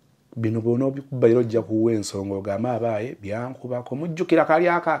bino bona obikuba era ojja kuwa ensonga ogamba abaaye byankubako mujjukira kali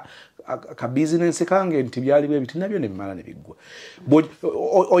ka bizinensi kange nti byali bwe biti nabyo ne bimala ne biggwa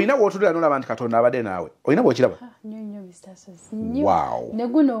oyina bw'otulira n'olaba nti Katonda abadde naawe oyina bw'okiraba nnyo ne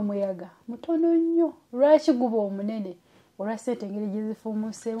guno omuyaga mutono nnyo lwaki guba omunene olwa ssente engeri gye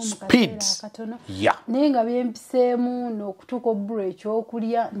zifuumuseemu mu kaseera akatono naye nga byempiseemu n'okutuuka obbulu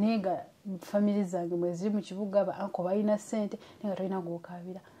ekyokulya naye nga famire zange mwe ziri mu kibuga ba anko balina ssente naye nga tolina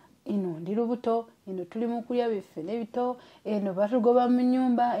gw'okaabira eno ndi lubuto eno tuli mu kulya biffe n'ebito eno batugoba mu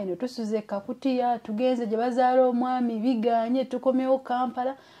nnyumba eno tusuze kakutiya tugenze gye bazaala omwami biganye tukomyewo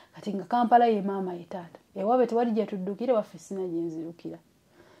Kampala kati nga Kampala ye maama ye taata ewaabwe tewali gye tuddukire waffe sina gye nzirukira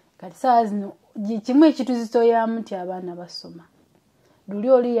kati saa zino kimu ekituzitoyamu nti abaana basoma luli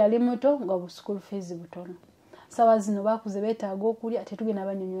oli yali muto nga bu school fees butono sawa zino bakuze beetaaga okulya tetugenda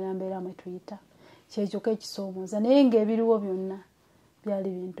banyonyola mbeera mwe tuyita kyekyo ekisoomooza naye ng'ebiriwo byonna byali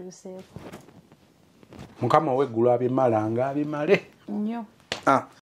bintuuseeko Mukama w'eggulu abimala nga abimale nnyo